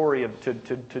tell a story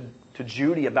to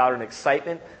Judy about an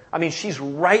excitement, she's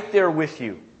right there with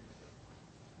you.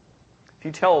 If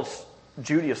you tell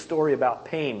Judy a story about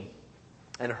pain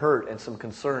and hurt and some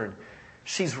concern,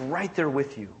 she's right there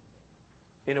with you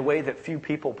in a way that few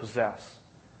people possess.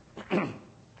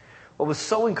 What was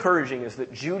so encouraging is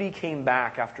that Judy came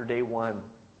back after day 1,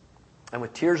 and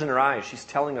with tears in her eyes, she's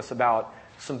telling us about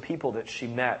some people that she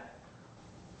met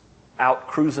out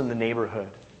cruising the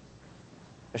neighborhood.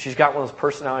 And she's got one of those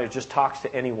personalities that just talks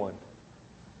to anyone.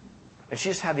 And she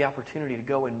just had the opportunity to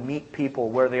go and meet people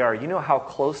where they are. You know how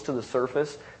close to the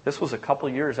surface? This was a couple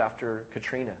years after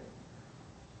Katrina.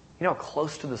 You know how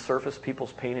close to the surface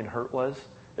people's pain and hurt was?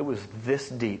 It was this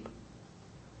deep.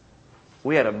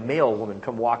 We had a male woman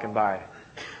come walking by.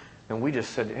 And we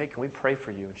just said, hey, can we pray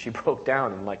for you? And she broke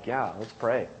down and yeah, let's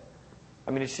pray.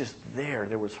 It's just there.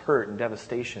 There was hurt and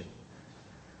devastation.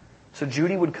 So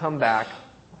Judy would come back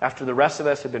after the rest of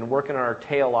us had been working our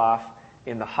tail off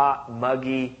in the hot,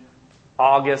 muggy,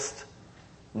 August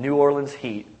New Orleans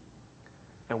heat.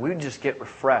 And we would just get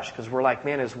refreshed because we're like,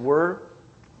 man, as we're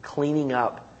cleaning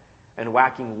up and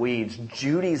whacking weeds,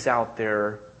 Judy's out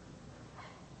there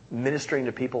ministering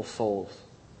to people's souls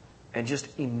and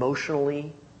just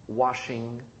emotionally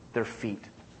washing their feet.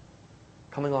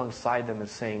 Coming alongside them and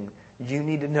saying, you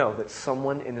need to know that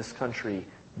someone in this country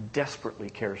desperately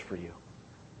cares for you,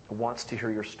 and wants to hear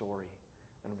your story,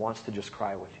 and wants to just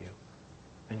cry with you.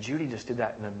 And Judy just did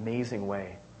that in an amazing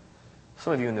way.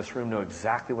 Some of you in this room know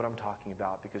exactly what I'm talking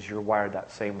about because you're wired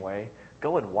that same way.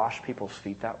 Go and wash people's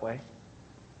feet that way.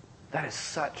 That is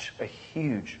such a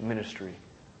huge ministry,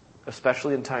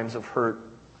 especially in times of hurt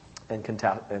and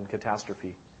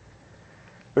catastrophe.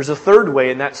 There's a third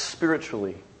way, and that's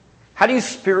spiritually. How do you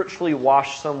spiritually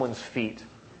wash someone's feet?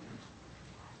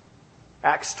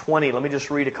 Acts 20, let me just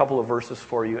read a couple of verses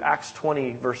for you. Acts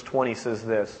 20, verse 20 says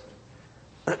this.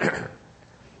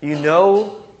 You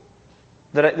know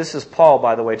that, this is Paul,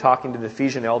 by the way, talking to the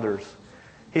Ephesian elders.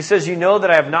 He says, you know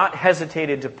that I have not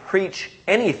hesitated to preach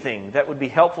anything that would be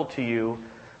helpful to you,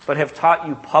 but have taught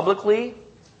you publicly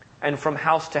and from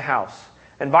house to house.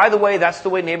 And by the way, that's the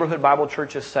way Neighborhood Bible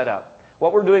Church is set up.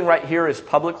 What we're doing right here is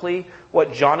publicly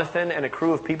what Jonathan and a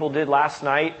crew of people did last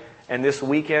night and this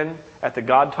weekend at the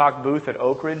God Talk booth at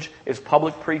Oak Ridge is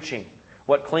public preaching.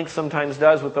 What Clink sometimes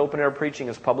does with open air preaching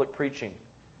is public preaching.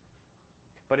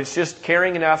 But it's just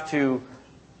caring enough to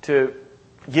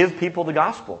give people the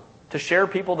gospel, to share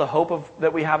people the hope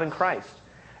that we have in Christ.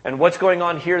 And what's going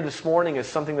on here this morning is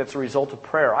something that's a result of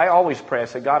prayer. I always pray. I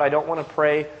say, God, I don't want to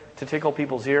pray to tickle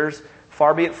people's ears.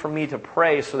 Far be it from me to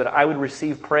pray so that I would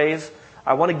receive praise.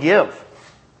 I want to give.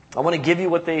 I want to give you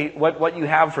what you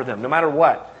have for them, no matter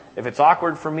what. If it's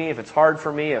awkward for me, if it's hard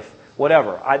for me, if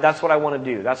whatever. That's what I want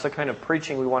to do. That's the kind of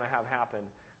preaching we want to have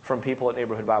happen from people at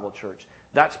Neighborhood Bible Church.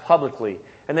 That's publicly.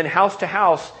 And then house to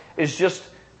house is just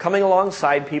coming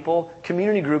alongside people.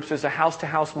 Community groups is a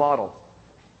house-to-house model.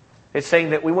 It's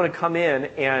saying that we want to come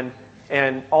in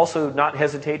and also not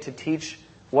hesitate to teach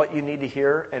what you need to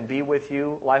hear and be with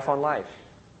you life on life.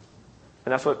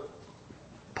 And that's what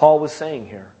Paul was saying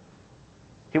here.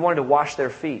 He wanted to wash their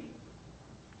feet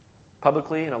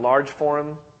publicly in a large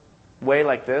forum way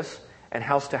like this and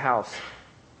house to house.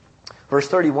 Verse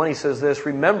 31, he says this,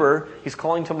 remember, he's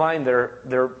calling to mind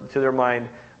their mind,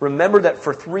 remember that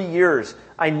for 3 years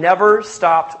I never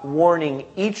stopped warning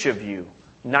each of you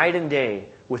night and day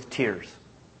with tears.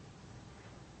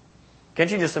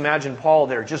 Can't you just imagine Paul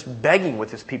there just begging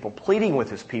with his people, pleading with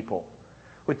his people,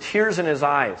 with tears in his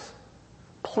eyes?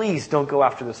 Please don't go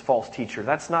after this false teacher.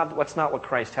 That's not what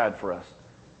Christ had for us.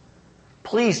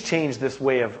 Please change this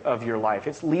way of your life.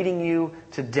 It's leading you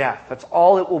to death. That's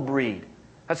all it will breed.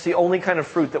 That's the only kind of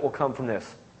fruit that will come from this.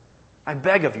 I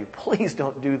beg of you, please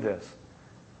don't do this.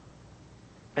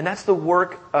 And that's the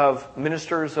work of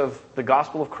ministers of the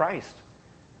gospel of Christ,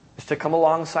 is to come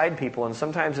alongside people. And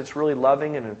sometimes it's really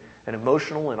loving and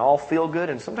emotional and all feel good,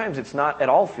 and sometimes it's not at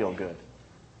all feel good.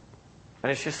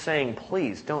 And it's just saying,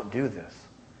 please don't do this.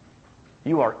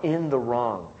 You are in the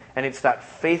wrong. And it's that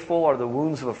faithful are the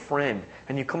wounds of a friend.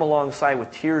 And you come alongside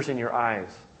with tears in your eyes.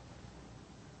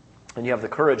 And you have the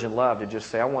courage and love to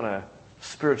just say, I want to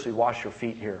spiritually wash your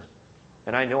feet here.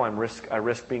 And I know I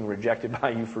risk being rejected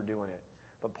by you for doing it.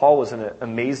 But Paul was an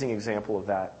amazing example of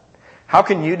that. How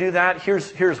can you do that?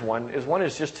 Here's one. One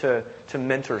is just to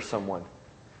mentor someone.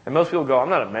 And most people go, I'm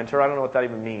not a mentor. I don't know what that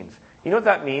even means. You know what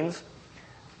that means?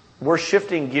 We're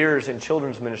shifting gears in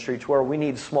children's ministry to where we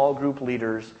need small group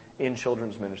leaders in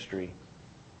children's ministry.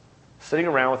 Sitting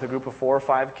around with a group of 4 or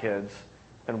 5 kids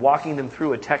and walking them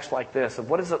through a text like this of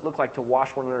what does it look like to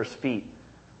wash one another's feet?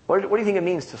 What do you think it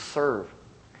means to serve?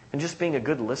 And just being a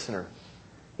good listener.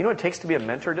 You know what it takes to be a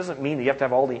mentor? It doesn't mean that you have to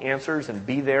have all the answers and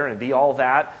be there and be all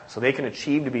that so they can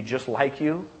achieve to be just like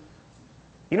you.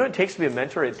 You know what it takes to be a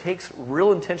mentor? It takes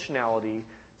real intentionality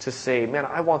to say, man,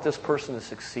 I want this person to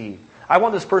succeed. I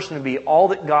want this person to be all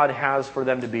that God has for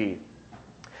them to be.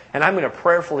 And I'm going to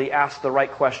prayerfully ask the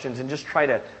right questions and just try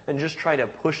to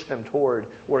push them toward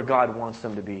where God wants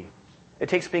them to be. It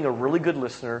takes being a really good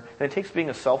listener, and it takes being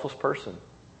a selfless person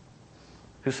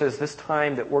who says, this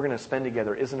time that we're going to spend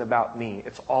together isn't about me.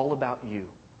 It's all about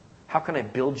you. How can I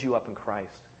build you up in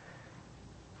Christ?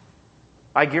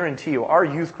 I guarantee you, our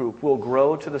youth group will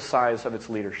grow to the size of its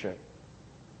leadership.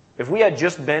 If we had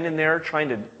just been in there trying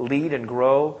to lead and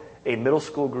grow a middle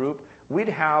school group, we'd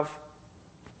have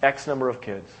X number of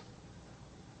kids.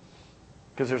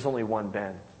 Because there's only one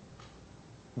Ben.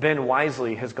 Ben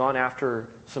wisely has gone after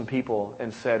some people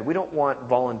and said, we don't want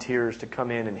volunteers to come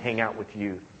in and hang out with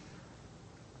youth.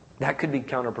 That could be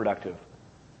counterproductive.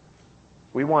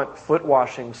 We want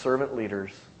foot-washing servant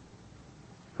leaders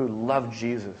who love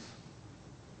Jesus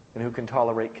and who can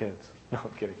tolerate kids. No,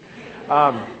 I'm kidding.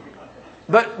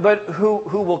 But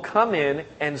who will come in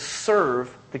and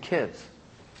serve the kids.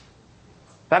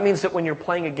 That means that when you're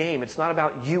playing a game, it's not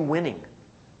about you winning.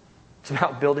 It's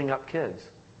about building up kids.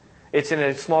 It's in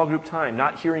a small group time,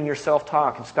 not hearing yourself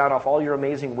talk and spout off all your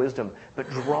amazing wisdom, but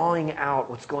drawing out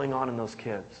what's going on in those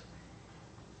kids.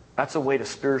 That's a way to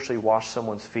spiritually wash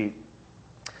someone's feet.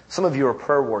 Some of you are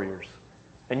prayer warriors,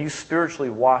 and you spiritually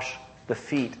wash the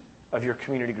feet of your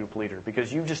community group leader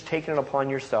because you've just taken it upon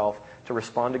yourself to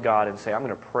respond to God and say, I'm going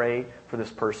to pray for this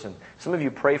person. Some of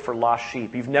you pray for lost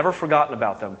sheep. You've never forgotten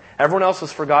about them. Everyone else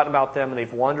has forgotten about them and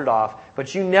they've wandered off,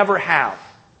 but you never have.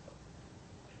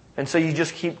 And so you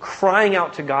just keep crying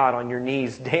out to God on your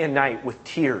knees day and night with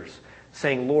tears,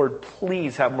 saying, Lord,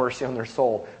 please have mercy on their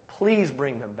soul. Please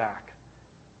bring them back.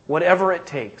 Whatever it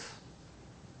takes.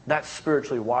 That's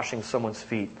spiritually washing someone's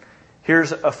feet.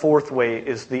 Here's a fourth way,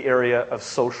 is the area of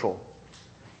social.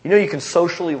 You know you can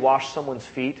socially wash someone's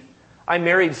feet? I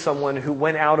married someone who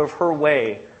went out of her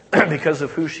way because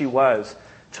of who she was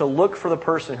to look for the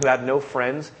person who had no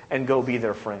friends and go be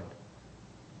their friend.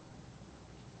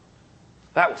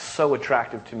 That was so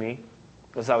attractive to me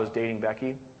as I was dating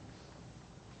Becky.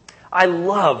 I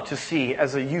love to see,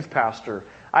 as a youth pastor,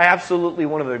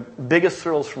 One of the biggest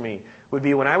thrills for me would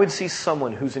be when I would see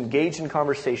someone who's engaged in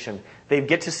conversation. They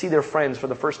get to see their friends for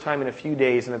the first time in a few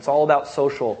days, and it's all about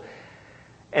social.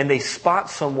 And they spot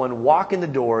someone walk in the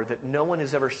door that no one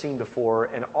has ever seen before,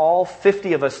 and all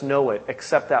 50 of us know it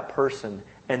except that person.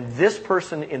 And this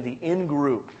person in the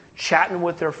in-group, chatting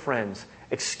with their friends,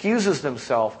 excuses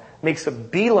themselves, makes a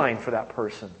beeline for that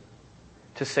person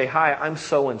to say, "Hi, I'm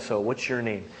so-and-so. What's your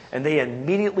name?" And they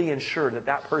immediately ensure that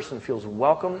that person feels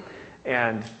welcome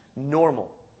and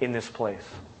normal in this place.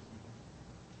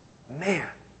 Man,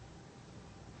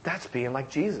 that's being like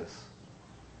Jesus.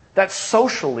 That's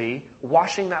socially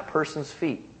washing that person's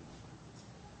feet.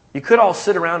 You could all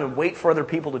sit around and wait for other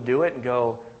people to do it and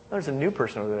go, "There's a new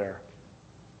person over there.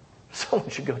 Someone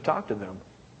should go talk to them."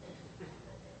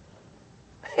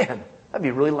 Man, that'd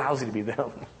be really lousy to be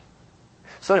them.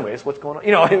 So anyways, what's going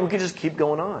on? We could just keep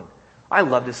going on. I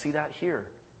love to see that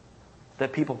here.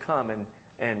 That people come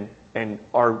and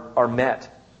are met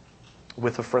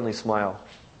with a friendly smile.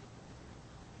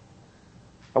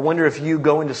 I wonder if you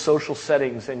go into social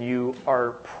settings and you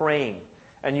are praying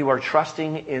and you are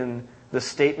trusting in the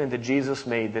statement that Jesus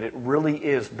made that it really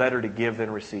is better to give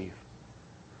than receive.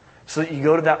 So that you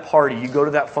go to that party, you go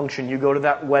to that function, you go to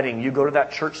that wedding, you go to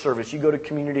that church service, you go to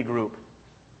community group.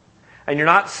 And you're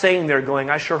not saying there going,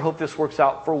 "I sure hope this works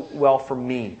out well for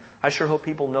me. I sure hope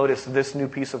people notice this new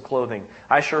piece of clothing.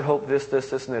 I sure hope this,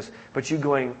 and this." But you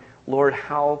going, "Lord,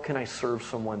 how can I serve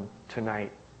someone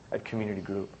tonight at community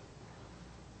group?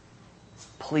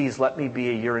 Please let me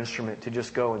be your instrument to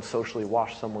just go and socially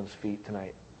wash someone's feet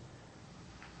tonight."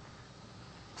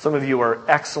 Some of you are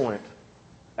excellent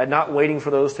at not waiting for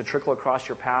those to trickle across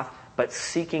your path, but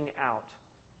seeking out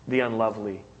the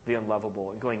unlovely, the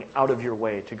unlovable, and going out of your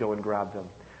way to go and grab them.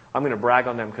 I'm going to brag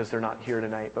on them because they're not here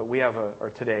tonight, but we have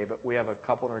a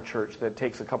couple in our church that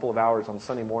takes a couple of hours on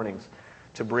Sunday mornings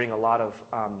to bring a lot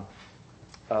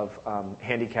of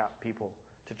handicapped people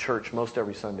to church most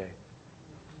every Sunday.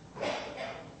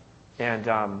 And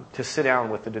to sit down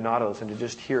with the Donatos and to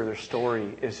just hear their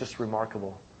story is just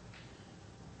remarkable.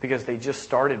 Because they just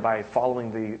started by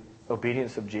following the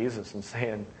obedience of Jesus and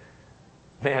saying,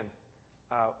 "Man,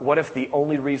 what if the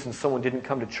only reason someone didn't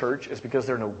come to church is because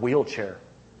they're in a wheelchair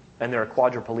and they're a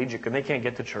quadriplegic and they can't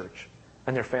get to church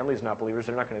and their family's not believers,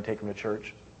 they're not going to take them to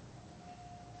church?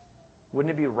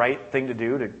 Wouldn't it be the right thing to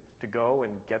do to go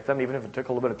and get them, even if it took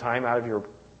a little bit of time out of your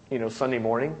Sunday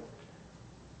morning?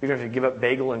 You're going to have to give up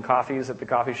bagel and coffees at the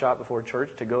coffee shop before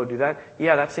church to go do that?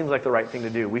 Yeah, that seems like the right thing to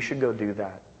do. We should go do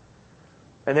that."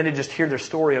 And then to just hear their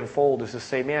story unfold is to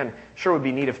say, "Man, sure would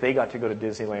be neat if they got to go to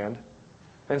Disneyland."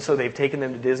 And so they've taken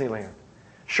them to Disneyland.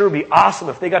 Sure would be awesome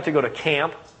if they got to go to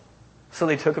camp. So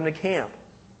they took them to camp.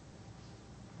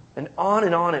 And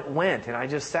on it went. And I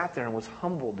just sat there and was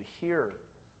humbled to hear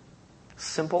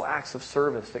simple acts of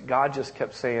service that God just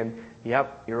kept saying,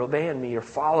 "Yep, you're obeying me. You're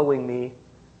following me."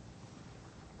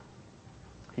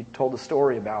 He told a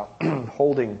story about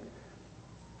holding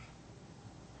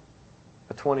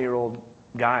a 20-year-old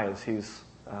guy as he's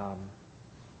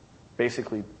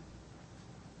basically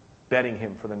bedding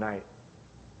him for the night,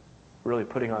 really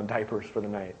putting on diapers for the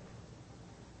night.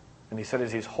 And he said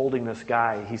as he's holding this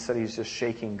guy, he said he's just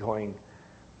shaking,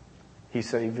 he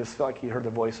said he just felt like he heard the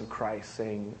voice of Christ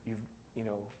saying,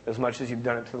 "As much as you've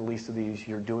done it to the least of these,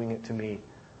 you're doing it to me."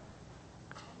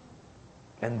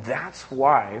 And that's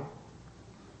why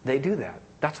they do that.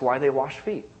 That's why they wash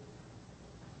feet.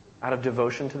 Out of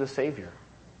devotion to the Savior.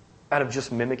 Out of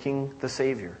just mimicking the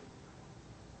Savior.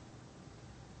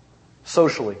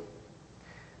 Socially.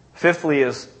 Fifthly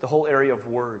is the whole area of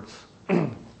words.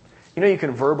 You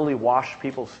can verbally wash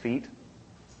people's feet.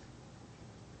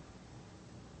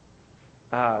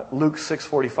 Luke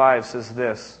 6:45 says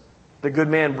this, "The good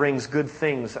man brings good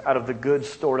things out of the good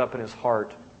stored up in his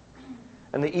heart.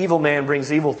 And the evil man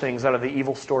brings evil things out of the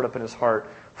evil stored up in his heart.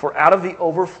 For out of the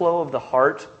overflow of the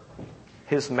heart,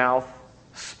 his mouth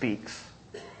speaks."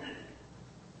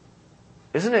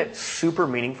 Isn't it super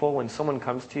meaningful when someone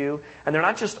comes to you and they're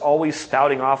not just always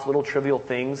spouting off little trivial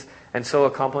things and so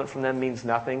a compliment from them means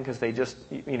nothing because they just,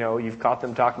 you've caught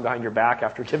them talking behind your back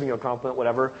after giving you a compliment,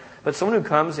 whatever. But someone who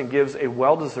comes and gives a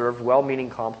well-deserved, well-meaning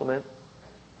compliment,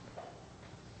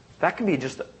 that can be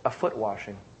just a foot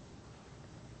washing.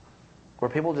 Where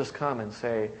people just come and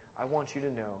say, "I want you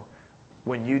to know,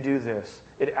 when you do this,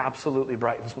 it absolutely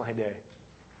brightens my day.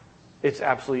 It's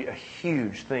absolutely a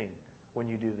huge thing when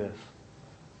you do this."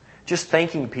 Just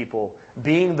thanking people,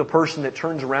 being the person that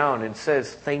turns around and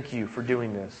says, "Thank you for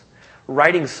doing this."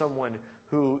 Writing someone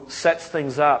who sets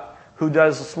things up, who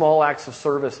does small acts of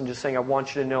service and just saying, "I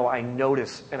want you to know I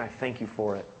notice and I thank you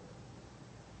for it."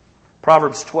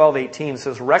 Proverbs 12:18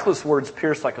 says, reckless words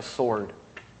pierce like a sword.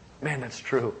 Man, that's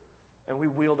true. And we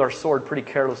wield our sword pretty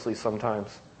carelessly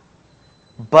sometimes.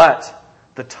 But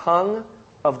the tongue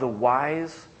of the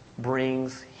wise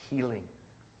brings healing.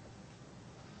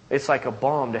 It's like a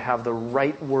balm to have the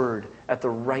right word at the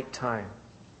right time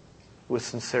with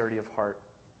sincerity of heart.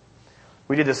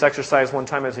 We did this exercise one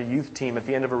time as a youth team at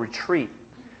the end of a retreat.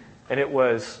 And it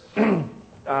was a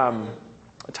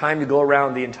time to go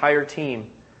around the entire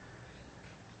team.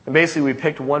 And basically we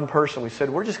picked one person. We said,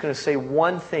 we're just going to say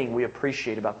one thing we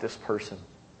appreciate about this person.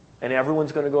 And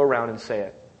everyone's going to go around and say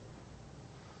it.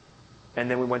 And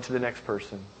then we went to the next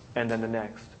person. And then the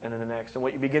next. And then the next. And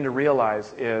what you begin to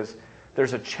realize is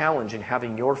there's a challenge in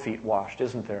having your feet washed,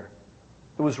 isn't there?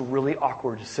 It was really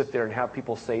awkward to sit there and have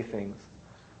people say things.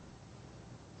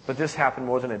 But this happened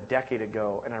more than a decade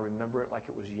ago, and I remember it like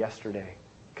it was yesterday,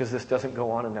 because this doesn't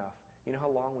go on enough. You know how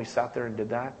long we sat there and did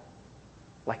that?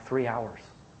 Like 3 hours.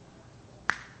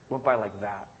 Went by like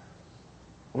that.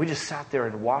 We just sat there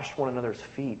and washed one another's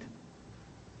feet.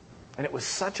 And it was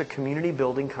such a community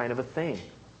building kind of a thing.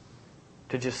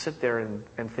 To just sit there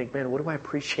and think, man, what do I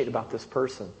appreciate about this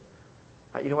person?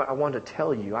 You know what, I wanted to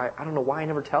tell you. I don't know why I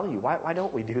never tell you. Why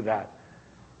don't we do that?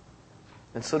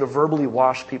 And so to verbally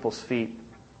wash people's feet.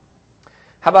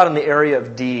 How about in the area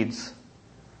of deeds?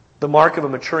 The mark of a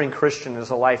maturing Christian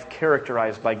is a life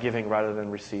characterized by giving rather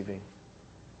than receiving.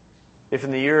 If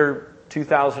in the year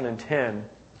 2010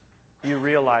 you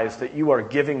realize that you are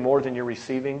giving more than you're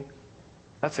receiving,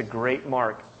 that's a great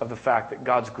mark of the fact that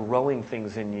God's growing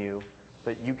things in you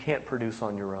that you can't produce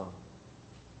on your own.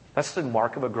 That's the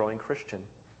mark of a growing Christian.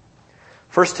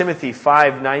 1 Timothy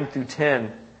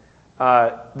 5:9-10,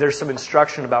 there's some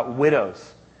instruction about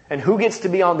widows. And who gets to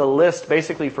be on the list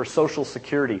basically for Social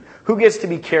Security? Who gets to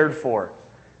be cared for?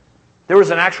 There was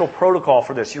an actual protocol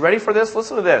for this. You ready for this?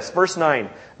 Listen to this. Verse 9.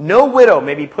 No widow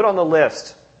may be put on the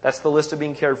list. That's the list of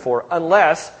being cared for.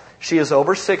 Unless she is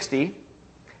over 60,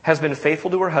 has been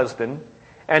faithful to her husband,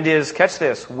 and is, catch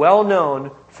this, well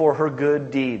known for her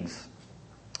good deeds.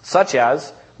 Such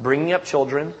as bringing up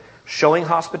children, showing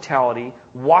hospitality,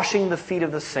 washing the feet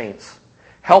of the saints,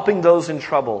 helping those in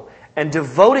trouble, and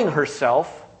devoting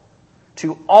herself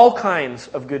to all kinds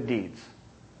of good deeds.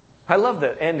 I love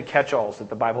the end catch-alls that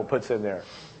the Bible puts in there.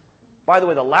 By the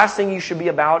way, the last thing you should be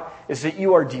about is that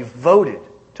you are devoted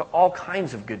to all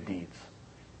kinds of good deeds.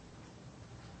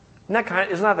 Isn't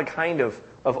that the kind of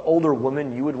older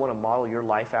woman you would want to model your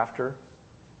life after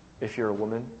if you're a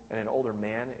woman, and an older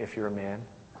man if you're a man?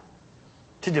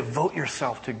 To devote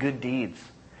yourself to good deeds.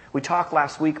 We talked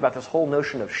last week about this whole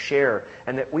notion of share,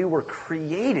 and that we were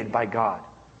created by God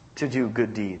to do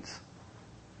good deeds.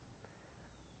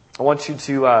 I want you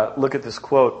to look at this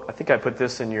quote. I think I put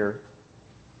this in your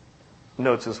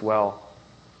notes as well.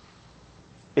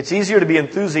 It's easier to be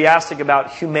enthusiastic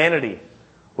about humanity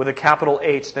with a capital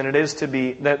H than it is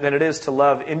to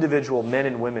love individual men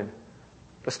and women,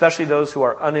 especially those who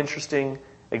are uninteresting,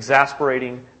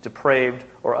 exasperating, depraved,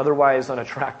 or otherwise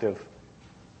unattractive.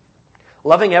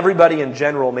 Loving everybody in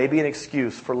general may be an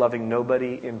excuse for loving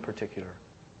nobody in particular.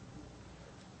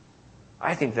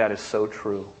 I think that is so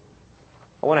true.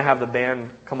 I want to have the band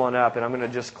come on up, and I'm going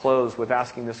to just close with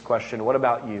asking this question. What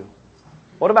about you?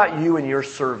 What about you in your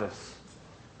service?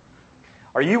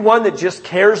 Are you one that just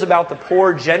cares about the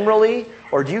poor generally,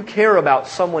 or do you care about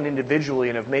someone individually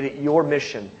and have made it your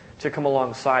mission to come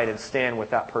alongside and stand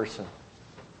with that person?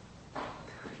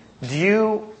 Do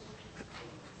you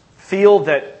feel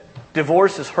that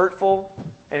divorce is hurtful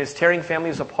and is tearing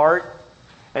families apart?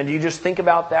 And do you just think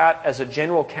about that as a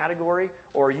general category?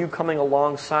 Or are you coming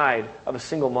alongside of a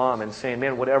single mom and saying,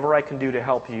 man, whatever I can do to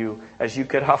help you as you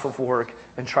get off of work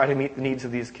and try to meet the needs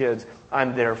of these kids,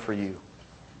 I'm there for you.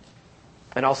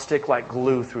 And I'll stick like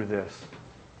glue through this.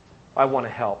 I want to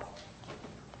help.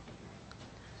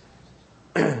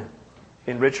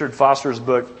 In Richard Foster's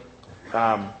book,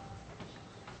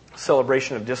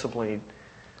 Celebration of Discipline,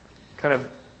 he kind of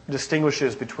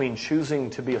distinguishes between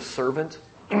choosing to be a servant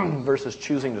versus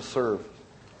choosing to serve.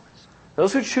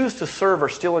 Those who choose to serve are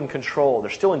still in control. They're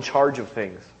still in charge of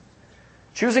things.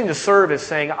 Choosing to serve is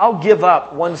saying, I'll give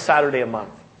up one Saturday a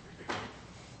month.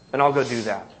 And I'll go do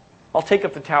that. I'll take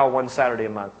up the towel one Saturday a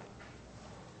month.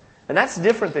 And that's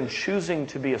different than choosing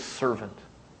to be a servant.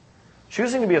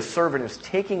 Choosing to be a servant is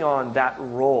taking on that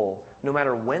role no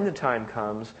matter when the time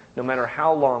comes, no matter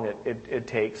how long it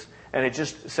takes. And it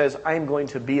just says, I'm going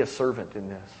to be a servant in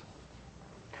this.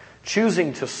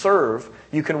 Choosing to serve,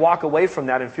 you can walk away from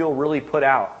that and feel really put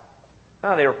out.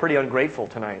 Oh, they were pretty ungrateful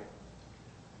tonight.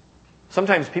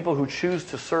 Sometimes people who choose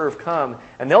to serve come,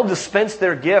 and they'll dispense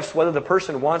their gifts whether the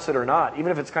person wants it or not,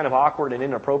 even if it's kind of awkward and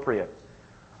inappropriate.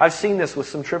 I've seen this with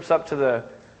some trips up to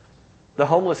the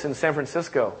homeless in San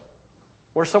Francisco,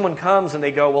 where someone comes and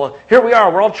they go, well, here we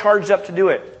are, we're all charged up to do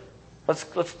it. Let's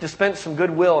dispense some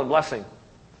goodwill and blessing.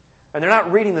 And they're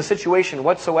not reading the situation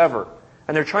whatsoever.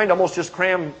 And they're trying to almost just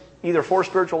cram either 4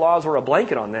 spiritual laws or a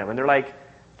blanket on them. And they're like,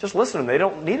 just listen to them. They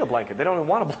don't need a blanket. They don't even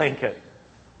want a blanket.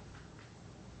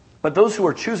 But those who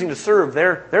are choosing to serve,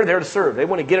 they're there to serve. They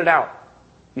want to get it out.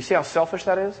 You see how selfish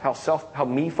that is? How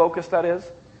me-focused that is?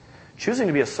 Choosing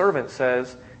to be a servant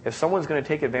says, if someone's going to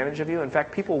take advantage of you, in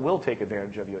fact, people will take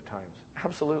advantage of you at times.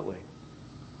 Absolutely.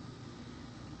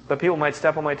 But people might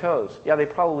step on my toes. Yeah, they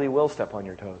probably will step on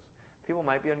your toes. People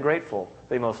might be ungrateful.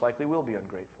 They most likely will be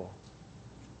ungrateful.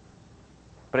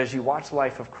 But as you watch the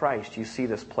life of Christ, you see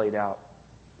this played out.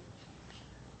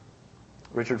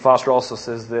 Richard Foster also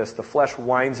says this, the flesh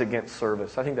whines against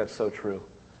service. I think that's so true.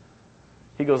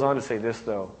 He goes on to say this,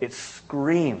 though. It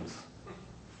screams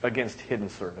against hidden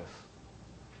service.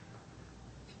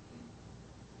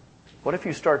 What if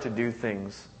you start to do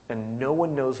things and no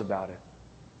one knows about it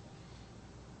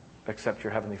except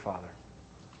your Heavenly Father?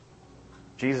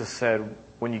 Jesus said,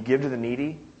 when you give to the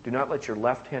needy, do not let your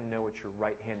left hand know what your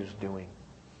right hand is doing.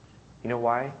 You know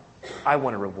why? I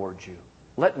want to reward you.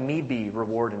 Let me be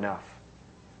reward enough.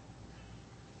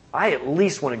 I at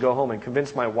least want to go home and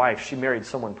convince my wife she married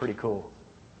someone pretty cool.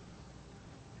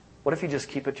 What if you just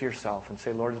keep it to yourself and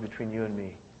say, Lord, it's between you and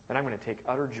me, and I'm going to take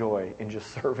utter joy in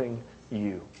just serving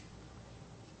you.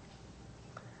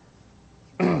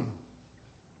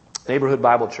 Neighborhood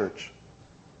Bible Church.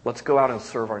 Let's go out and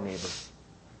serve our neighbor.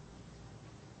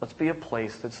 Let's be a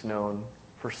place that's known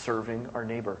for serving our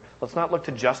neighbor. Let's not look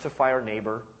to justify our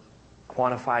neighbor,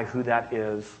 quantify who that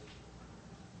is,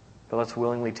 but let's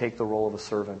willingly take the role of a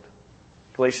servant.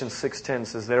 Galatians 6:10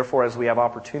 says, therefore, as we have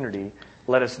opportunity,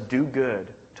 let us do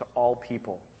good to all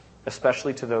people,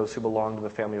 especially to those who belong to the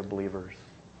family of believers.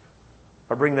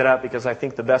 I bring that up because I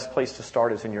think the best place to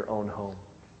start is in your own home.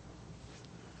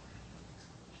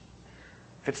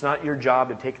 If it's not your job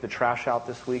to take the trash out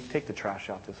this week, take the trash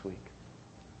out this week.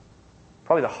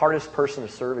 Probably the hardest person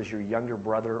to serve is your younger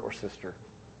brother or sister.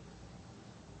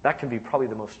 That can be probably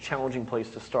the most challenging place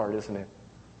to start, isn't it?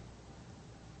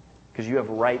 Because you have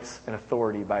rights and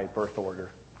authority by birth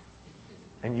order.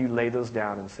 And you lay those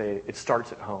down and say, it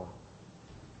starts at home.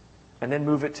 And then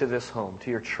move it to this home,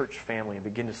 to your church family, and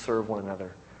begin to serve one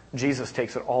another. Jesus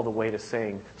takes it all the way to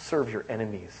saying, serve your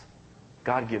enemies.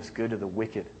 God gives good to the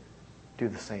wicked. Do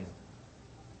the same.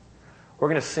 We're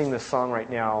going to sing this song right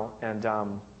now and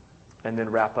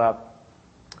then wrap up.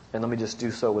 And let me just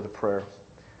do so with a prayer.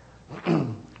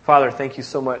 Father, thank you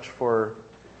so much for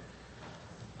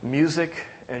music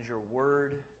and your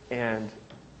word and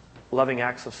loving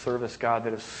acts of service, God,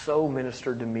 that have so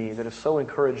ministered to me, that have so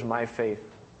encouraged my faith.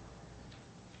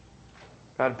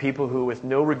 God, people who with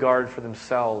no regard for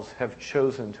themselves have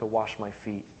chosen to wash my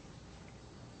feet.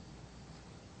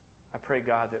 I pray,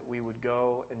 God, that we would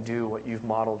go and do what you've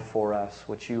modeled for us,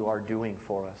 what you are doing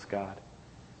for us, God.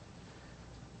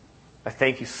 I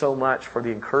thank you so much for the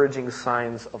encouraging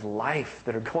signs of life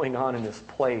that are going on in this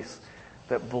place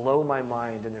that blow my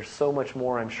mind, and there's so much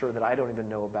more, I'm sure, that I don't even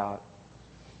know about.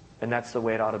 And that's the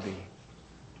way it ought to be.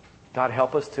 God,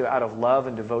 help us to, out of love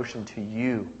and devotion to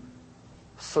you,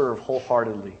 serve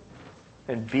wholeheartedly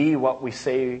and be what we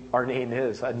say our name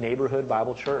is, a neighborhood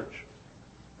Bible church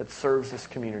that serves this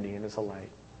community and is a light.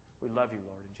 We love you,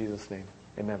 Lord, in Jesus' name.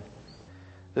 Amen.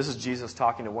 This is Jesus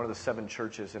talking to one of the 7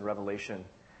 churches in Revelation.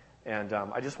 And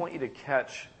I just want you to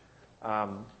catch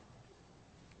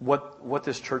what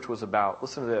this church was about.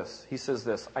 Listen to this. He says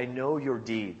this, I know your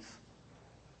deeds.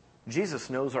 Jesus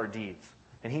knows our deeds,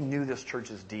 and he knew this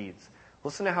church's deeds.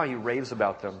 Listen to how he raves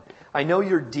about them. I know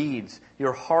your deeds,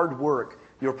 your hard work,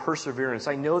 your perseverance.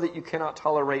 I know that you cannot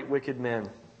tolerate wicked men,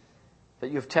 that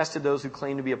you have tested those who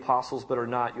claim to be apostles but are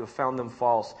not. You have found them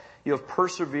false. You have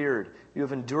persevered. You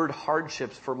have endured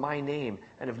hardships for my name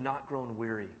and have not grown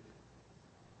weary.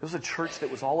 It was a church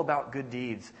that was all about good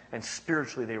deeds, and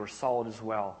spiritually they were solid as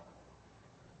well.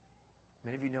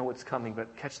 Many of you know what's coming,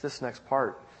 but catch this next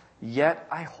part. Yet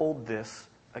I hold this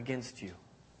against you.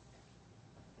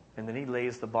 And then he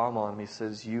lays the bomb on him. He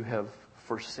says, you have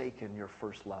forsaken your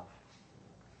first love.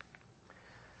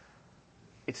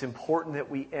 It's important that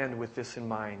we end with this in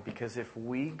mind, because if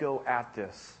we go at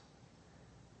this,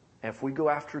 if we go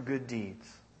after good deeds,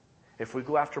 if we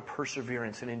go after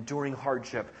perseverance and enduring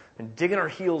hardship and digging our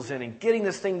heels in and getting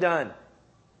this thing done,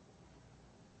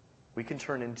 we can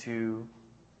turn into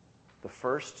the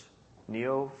first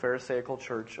neo-Pharisaical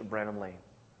church of Branham Lane.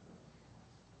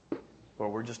 or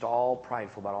we're just all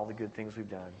prideful about all the good things we've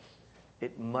done.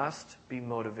 It must be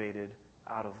motivated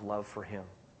out of love for Him.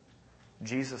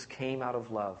 Jesus came out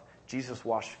of love. Jesus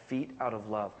washed feet out of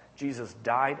love. Jesus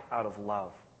died out of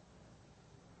love.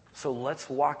 So let's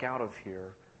walk out of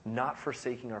here not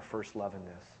forsaking our first love in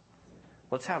this.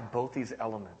 Let's have both these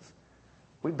elements.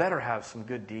 We better have some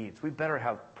good deeds. We better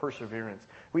have perseverance.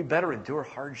 We better endure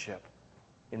hardship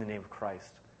in the name of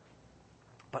Christ.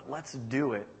 But let's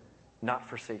do it not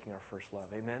forsaking our first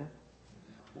love. Amen?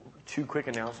 2 quick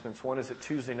announcements. One is at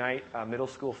Tuesday night, middle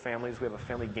school families. We have a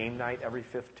family game night every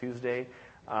 5th Tuesday.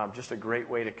 Just a great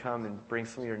way to come and bring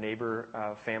some of your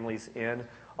neighbor families in.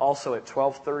 Also at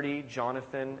 12:30,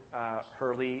 Jonathan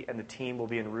Hurley and the team will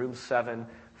be in room 7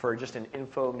 for just an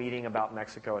info meeting about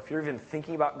Mexico. If you're even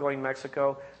thinking about going to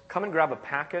Mexico, come and grab a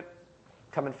packet.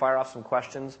 Come and fire off some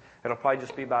questions. It'll probably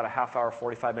just be about a half-hour,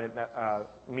 45-minute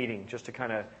meeting just to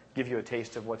kind of give you a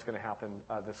taste of what's going to happen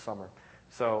this summer.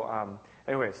 So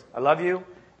anyways, I love you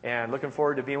and looking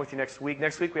forward to being with you next week.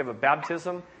 Next week we have a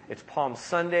baptism. It's Palm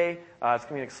Sunday. It's going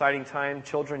to be an exciting time.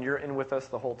 Children, you're in with us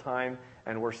the whole time,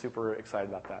 and we're super excited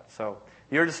about that. So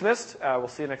you're dismissed. We'll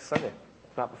see you next Sunday,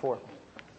 if not before.